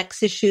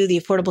complex issue. The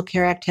Affordable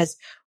Care Act has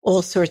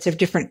all sorts of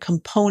different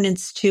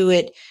components to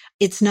it.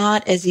 It's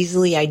not as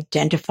easily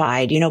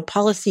identified.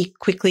 Policy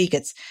quickly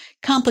gets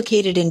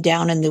complicated and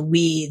down in the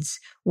weeds,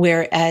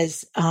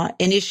 whereas an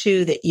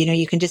issue that,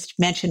 you can just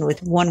mention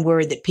with one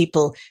word that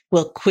people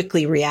will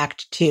quickly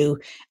react to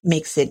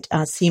makes it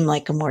seem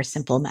like a more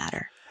simple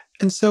matter.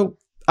 And so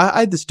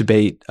I had this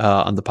debate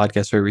on the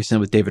podcast very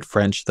recently with David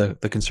French, the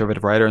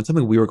conservative writer, and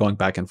something we were going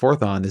back and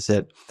forth on is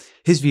that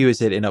his view is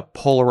that in a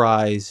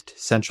polarized,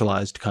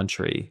 centralized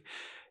country,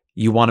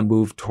 you want to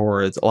move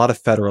towards a lot of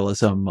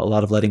federalism, a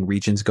lot of letting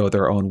regions go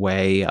their own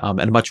way,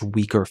 and a much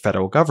weaker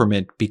federal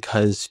government,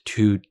 because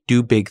to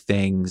do big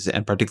things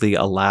and particularly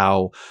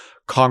allow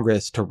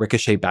Congress to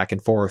ricochet back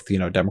and forth,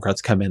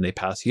 Democrats come in, they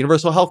pass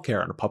universal health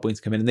care, and Republicans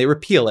come in and they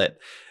repeal it,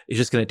 is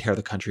just going to tear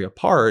the country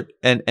apart.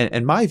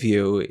 And my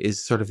view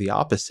is sort of the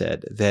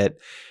opposite, that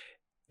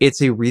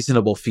it's a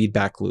reasonable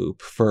feedback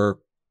loop for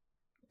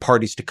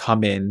parties to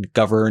come in,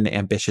 govern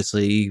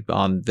ambitiously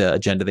on the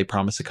agenda they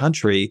promise the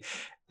country,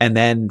 and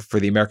then for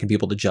the American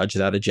people to judge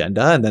that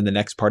agenda. And then the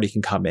next party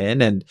can come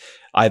in and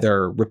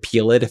either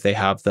repeal it if they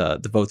have the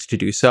votes to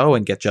do so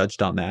and get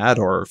judged on that,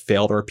 or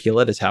fail to repeal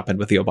it, as happened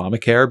with the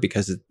Obamacare,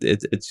 because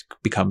it's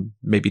become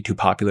maybe too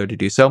popular to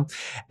do so.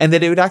 And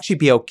that it would actually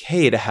be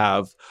okay to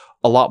have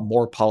a lot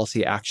more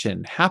policy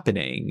action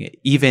happening,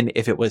 even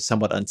if it was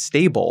somewhat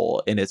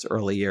unstable in its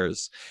early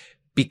years,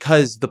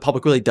 because the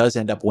public really does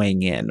end up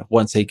weighing in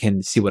once they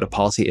can see what a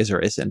policy is or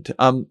isn't.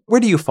 Where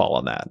do you fall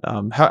on that?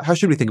 How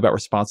should we think about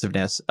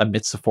responsiveness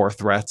amidst the four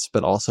threats,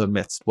 but also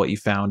amidst what you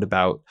found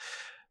about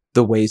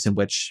the ways in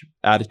which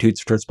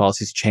attitudes towards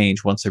policies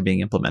change once they're being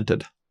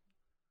implemented?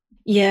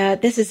 Yeah,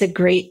 this is a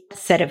great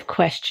set of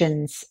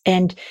questions.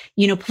 And,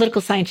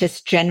 political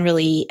scientists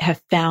generally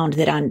have found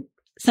that on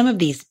some of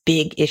these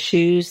big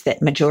issues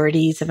that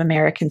majorities of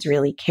Americans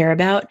really care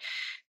about,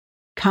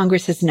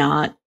 Congress has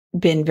not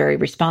been very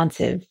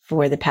responsive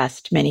for the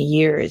past many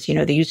years.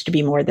 There used to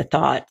be more the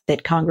thought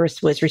that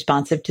Congress was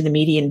responsive to the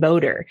median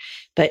voter,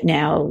 but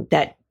now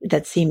that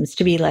seems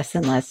to be less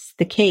and less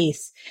the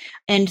case.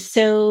 And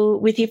so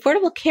with the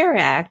Affordable Care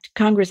Act,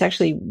 Congress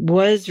actually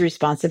was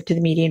responsive to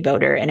the median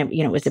voter, and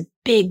it was a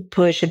big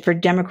push. And for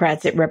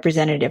Democrats, it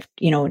represented,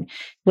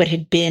 what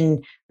had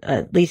been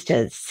at least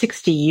a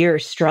 60-year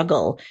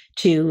struggle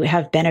to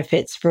have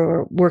benefits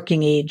for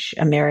working age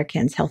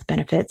Americans, health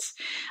benefits.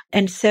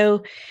 And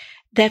so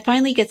that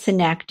finally gets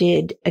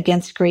enacted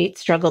against great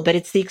struggle, but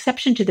it's the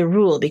exception to the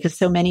rule because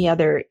so many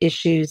other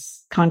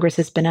issues Congress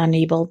has been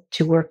unable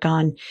to work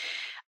on.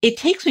 It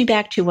takes me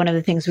back to one of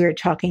the things we were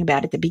talking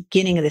about at the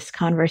beginning of this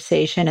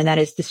conversation, and that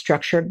is the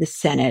structure of the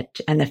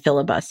Senate and the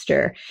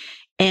filibuster.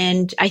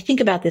 And I think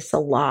about this a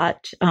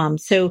lot.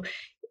 So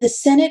the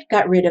Senate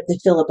got rid of the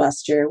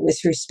filibuster with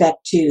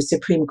respect to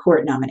Supreme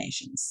Court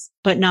nominations,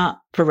 but not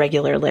for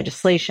regular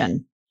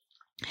legislation.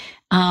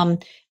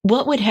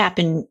 What would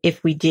happen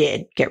if we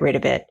did get rid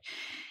of it?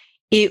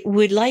 It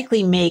would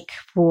likely make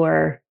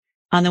for,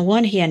 on the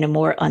one hand, a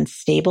more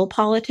unstable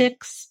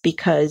politics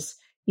because,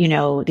 the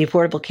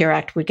Affordable Care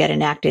Act would get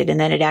enacted and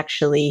then it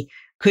actually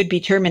could be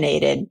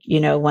terminated,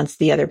 once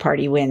the other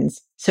party wins.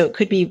 So it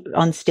could be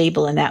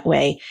unstable in that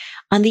way.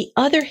 On the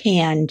other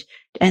hand,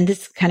 and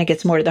this kind of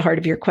gets more to the heart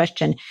of your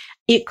question,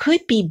 it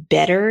could be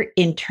better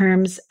in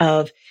terms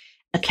of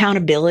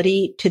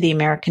accountability to the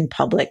American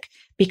public.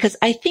 Because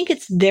I think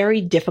it's very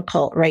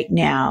difficult right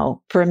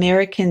now for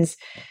Americans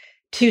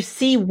to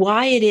see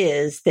why it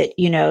is that,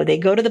 they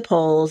go to the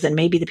polls and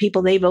maybe the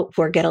people they vote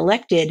for get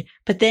elected,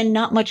 but then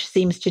not much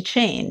seems to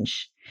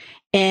change.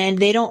 And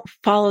they don't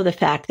follow the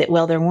fact that,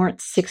 well, there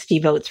weren't 60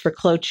 votes for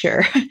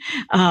cloture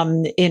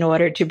in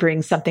order to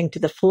bring something to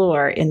the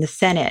floor in the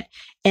Senate.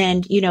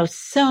 And,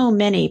 so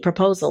many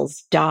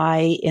proposals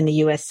die in the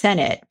U.S.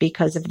 Senate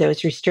because of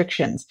those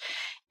restrictions.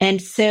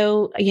 And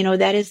so,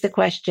 that is the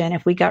question.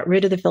 If we got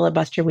rid of the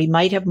filibuster, we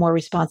might have more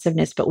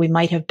responsiveness, but we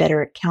might have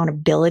better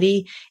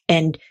accountability,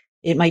 and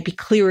it might be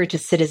clearer to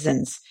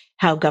citizens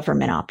how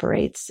government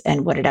operates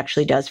and what it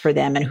actually does for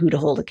them and who to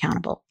hold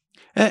accountable.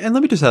 And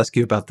let me just ask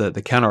you about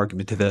the counter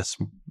argument to this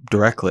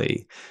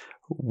directly,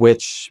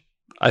 which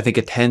I think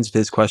attends to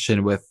this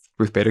question with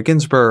Ruth Bader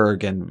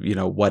Ginsburg and,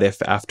 what if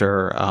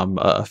after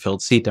a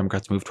filled seat,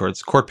 Democrats move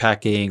towards court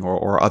packing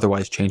or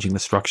otherwise changing the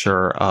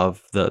structure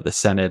of the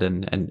Senate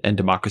and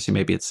democracy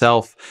maybe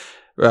itself,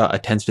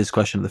 attends to this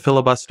question of the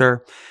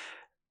filibuster,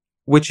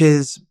 which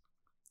is,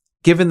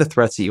 given the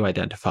threats that you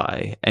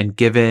identify and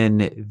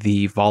given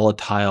the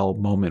volatile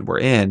moment we're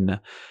in,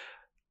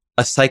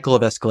 a cycle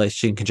of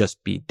escalation can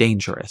just be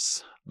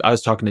dangerous. I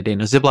was talking to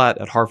Daniel Ziblatt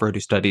at Harvard, who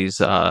studies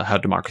how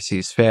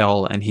democracies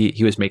fail, and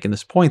he was making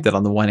this point that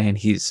on the one hand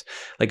he's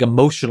like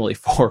emotionally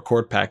for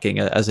court packing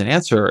as an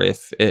answer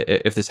if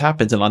this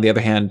happens, and on the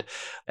other hand,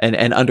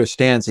 and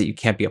understands that you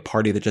can't be a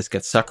party that just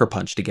gets sucker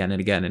punched again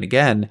and again and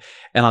again.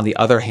 And on the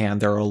other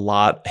hand, there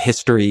are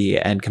history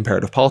and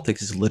comparative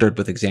politics is littered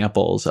with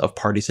examples of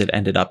parties that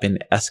ended up in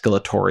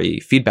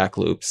escalatory feedback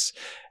loops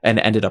and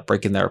ended up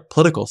breaking their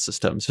political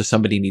system. So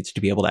somebody needs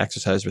to be able to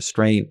exercise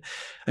restraint.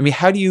 I mean,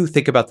 how do you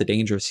think about the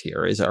dangers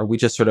here? Are we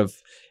just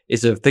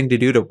is it a thing to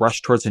do to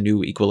rush towards a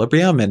new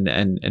equilibrium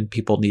and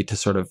people need to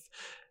sort of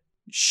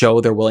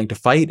show they're willing to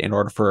fight in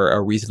order for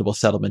a reasonable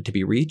settlement to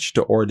be reached?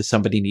 Or does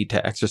somebody need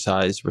to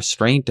exercise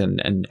restraint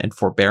and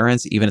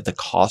forbearance, even at the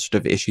cost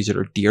of issues that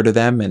are dear to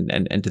them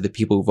and to the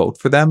people who vote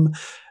for them,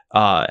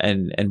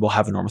 and will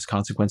have enormous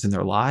consequence in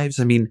their lives?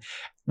 I mean,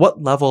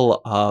 what level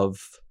of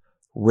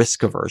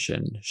risk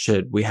aversion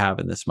should we have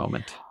in this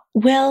moment?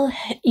 Well,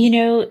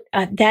 that's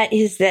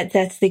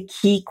the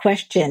key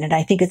question. And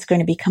I think it's going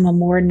to become a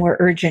more and more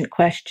urgent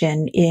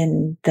question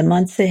in the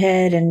months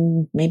ahead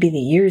and maybe the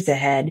years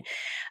ahead.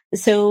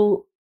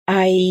 So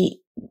I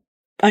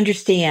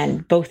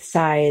understand both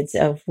sides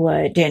of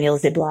what Daniel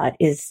Ziblatt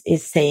is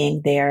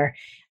saying there.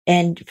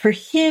 And for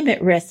him,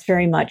 it rests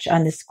very much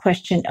on this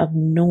question of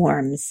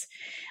norms.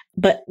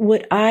 But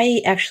what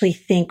I actually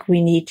think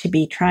we need to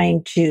be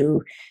trying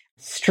to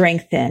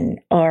strengthen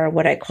are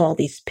what I call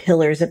these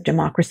pillars of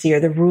democracy,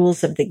 or the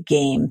rules of the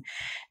game,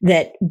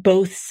 that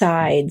both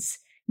sides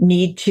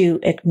need to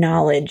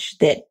acknowledge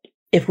that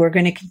if we're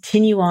going to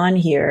continue on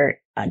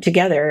here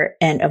together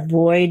and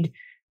avoid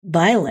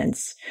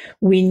violence,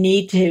 we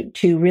need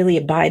to really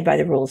abide by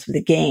the rules of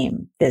the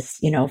game. This,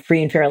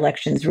 free and fair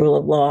elections, rule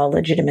of law,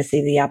 legitimacy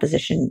of the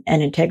opposition,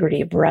 and integrity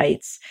of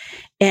rights.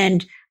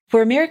 And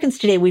for Americans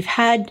today, we've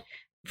had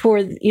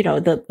for,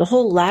 the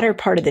whole latter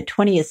part of the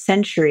 20th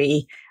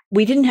century,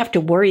 we didn't have to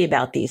worry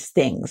about these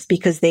things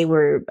because they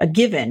were a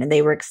given and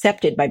they were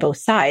accepted by both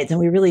sides.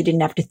 And we really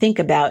didn't have to think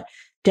about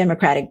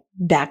democratic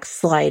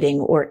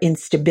backsliding or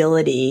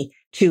instability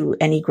to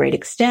any great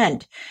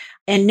extent.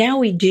 And now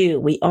we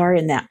do. We are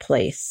in that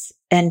place.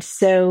 And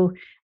so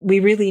we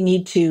really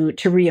need to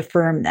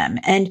reaffirm them.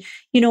 And,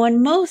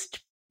 on most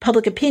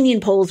public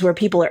opinion polls where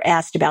people are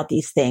asked about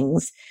these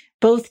things,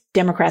 both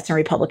Democrats and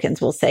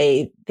Republicans will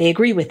say they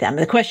agree with them.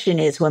 The question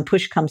is, when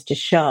push comes to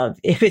shove,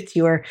 if it's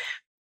your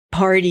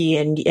party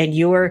and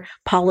your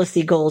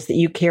policy goals that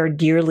you care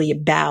dearly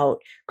about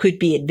could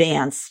be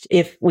advanced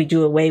if we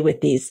do away with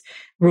these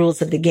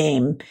rules of the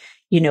game,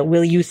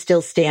 will you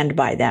still stand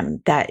by them?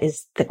 That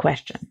is the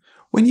question.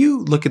 When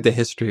you look at the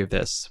history of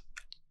this,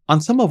 on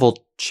some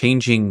level,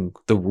 changing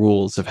the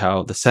rules of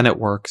how the Senate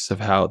works, of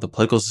how the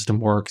political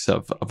system works,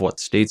 of what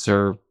states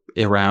are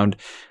around,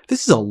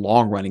 this is a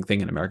long-running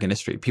thing in American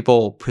history.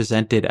 People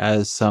present it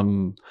as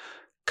some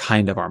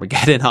kind of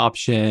Armageddon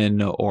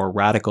option or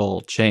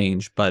radical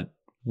change, but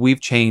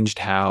we've changed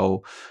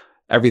how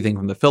everything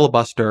from the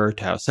filibuster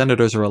to how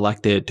senators are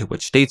elected to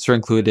which states are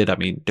included. I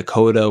mean,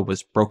 Dakota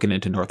was broken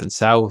into North and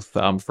South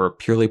for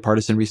purely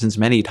partisan reasons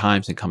many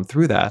times and come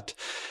through that.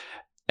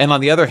 And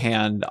on the other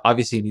hand,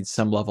 obviously you need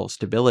some level of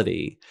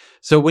stability.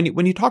 So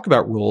when you talk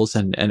about rules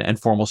and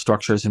formal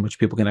structures in which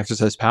people can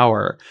exercise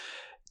power,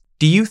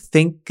 do you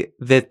think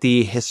that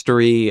the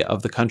history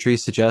of the country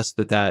suggests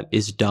that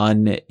is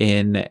done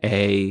in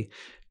a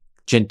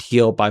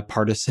genteel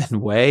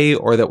bipartisan way,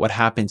 or that what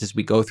happens is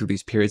we go through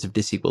these periods of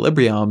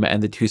disequilibrium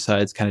and the two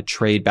sides kind of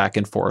trade back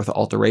and forth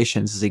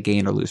alterations as they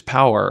gain or lose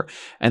power,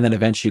 and then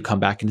eventually you come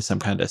back into some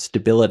kind of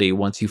stability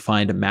once you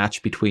find a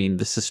match between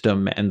the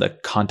system and the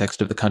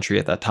context of the country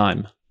at that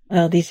time?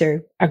 Well, these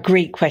are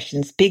great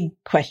questions, big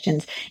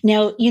questions.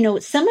 Now,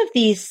 some of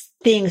these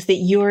things that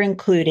you're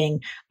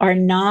including are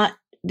not,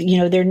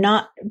 they're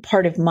not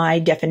part of my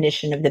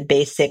definition of the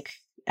basic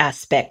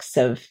aspects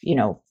of,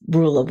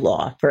 rule of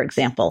law, for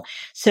example.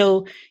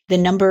 So the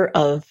number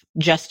of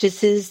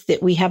justices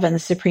that we have on the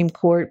Supreme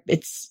Court,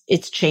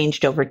 it's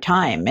changed over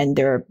time. And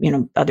there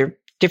are, other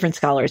different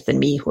scholars than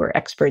me who are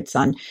experts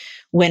on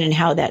when and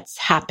how that's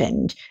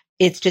happened.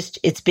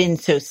 It's been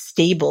so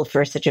stable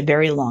for such a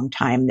very long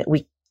time that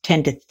we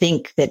tend to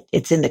think that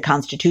it's in the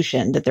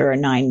Constitution that there are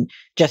 9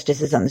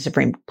 justices on the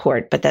Supreme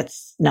Court, but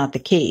that's not the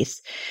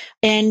case.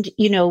 And,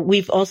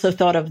 we've also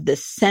thought of the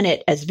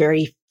Senate as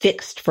very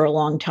fixed for a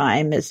long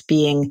time as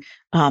being,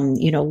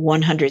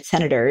 100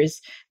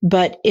 senators.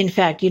 But in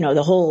fact,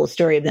 the whole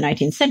story of the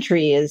 19th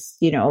century is,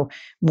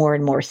 more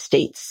and more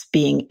states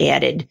being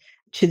added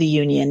to the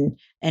Union.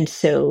 And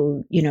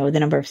so, the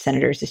number of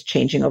senators is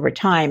changing over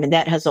time. And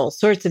that has all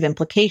sorts of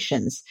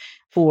implications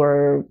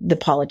for the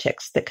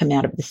politics that come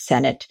out of the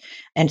Senate.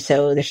 And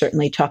so there's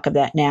certainly talk of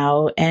that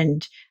now.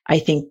 And I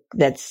think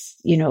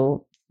that's,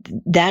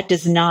 that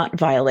does not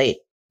violate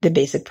the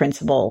basic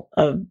principle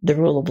of the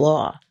rule of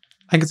law.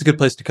 I think it's a good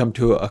place to come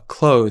to a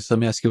close. Let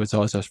me ask you what's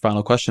always our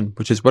final question,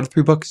 which is, what are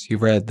 3 books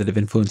you've read that have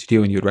influenced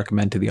you and you would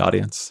recommend to the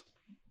audience?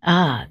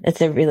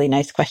 That's a really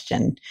nice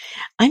question.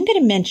 I'm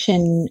going to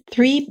mention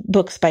 3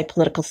 books by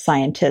political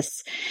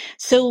scientists.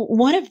 So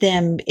one of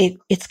them,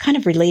 it's kind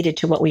of related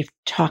to what we've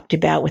talked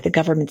about with the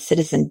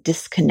government-citizen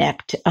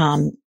disconnect,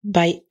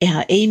 by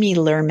Amy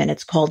Lerman.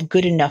 It's called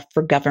Good Enough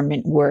for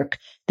Government Work,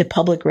 The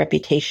Public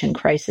Reputation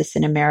Crisis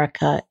in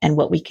America and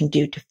What We Can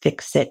Do to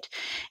Fix It.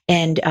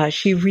 And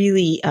she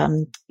really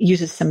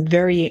uses some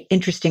very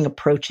interesting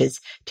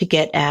approaches to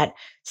get at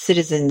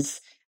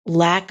citizens'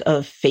 lack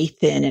of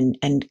faith in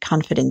and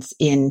confidence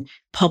in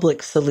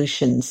public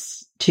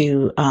solutions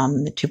to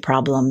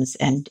problems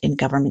and in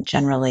government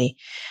generally.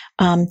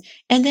 And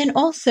then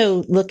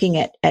also looking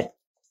at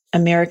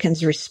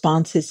Americans'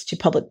 responses to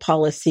public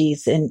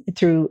policies and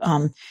through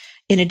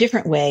in a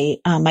different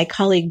way. My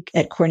colleague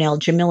at Cornell,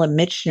 Jamila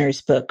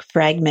Michener's book,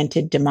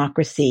 Fragmented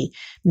Democracy,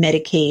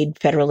 Medicaid,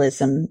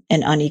 Federalism,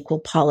 and Unequal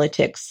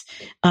Politics,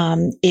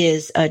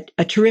 is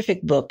a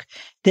terrific book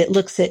that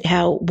looks at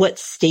how what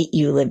state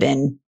you live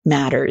in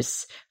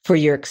matters for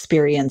your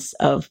experience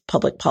of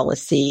public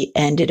policy,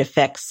 and it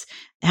affects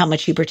how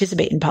much you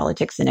participate in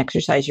politics and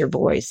exercise your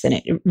voice. And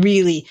it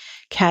really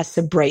casts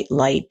a bright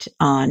light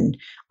on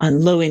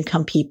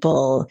low-income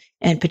people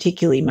and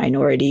particularly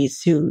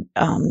minorities who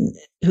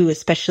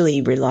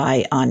especially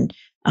rely on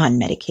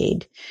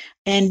Medicaid.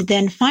 And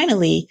then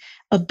finally,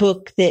 a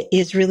book that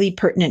is really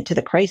pertinent to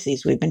the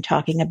crises we've been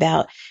talking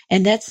about,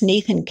 and that's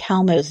Nathan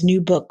Kalmo's new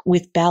book,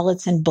 With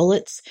Ballots and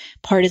Bullets,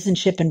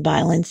 Partisanship and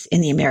Violence in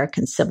the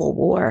American Civil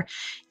War.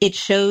 It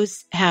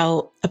shows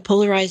how a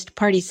polarized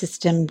party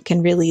system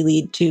can really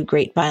lead to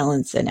great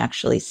violence and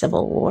actually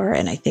civil war.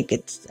 And I think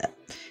it's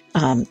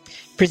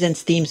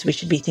presents themes we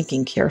should be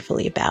thinking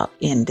carefully about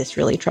in this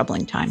really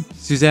troubling time.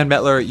 Suzanne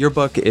Mettler, your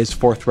book is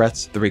 4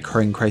 Threats, The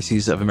Recurring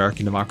Crises of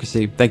American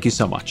Democracy. Thank you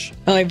so much.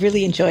 Oh, I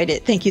really enjoyed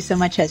it. Thank you so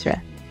much,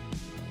 Ezra.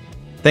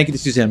 Thank you to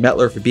Suzanne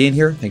Mettler for being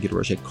here. Thank you to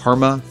Roger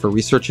Karma for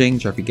researching,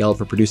 Jeffrey Gell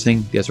for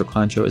producing. The Ezra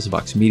Klein Show is a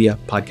Vox Media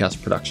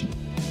podcast production.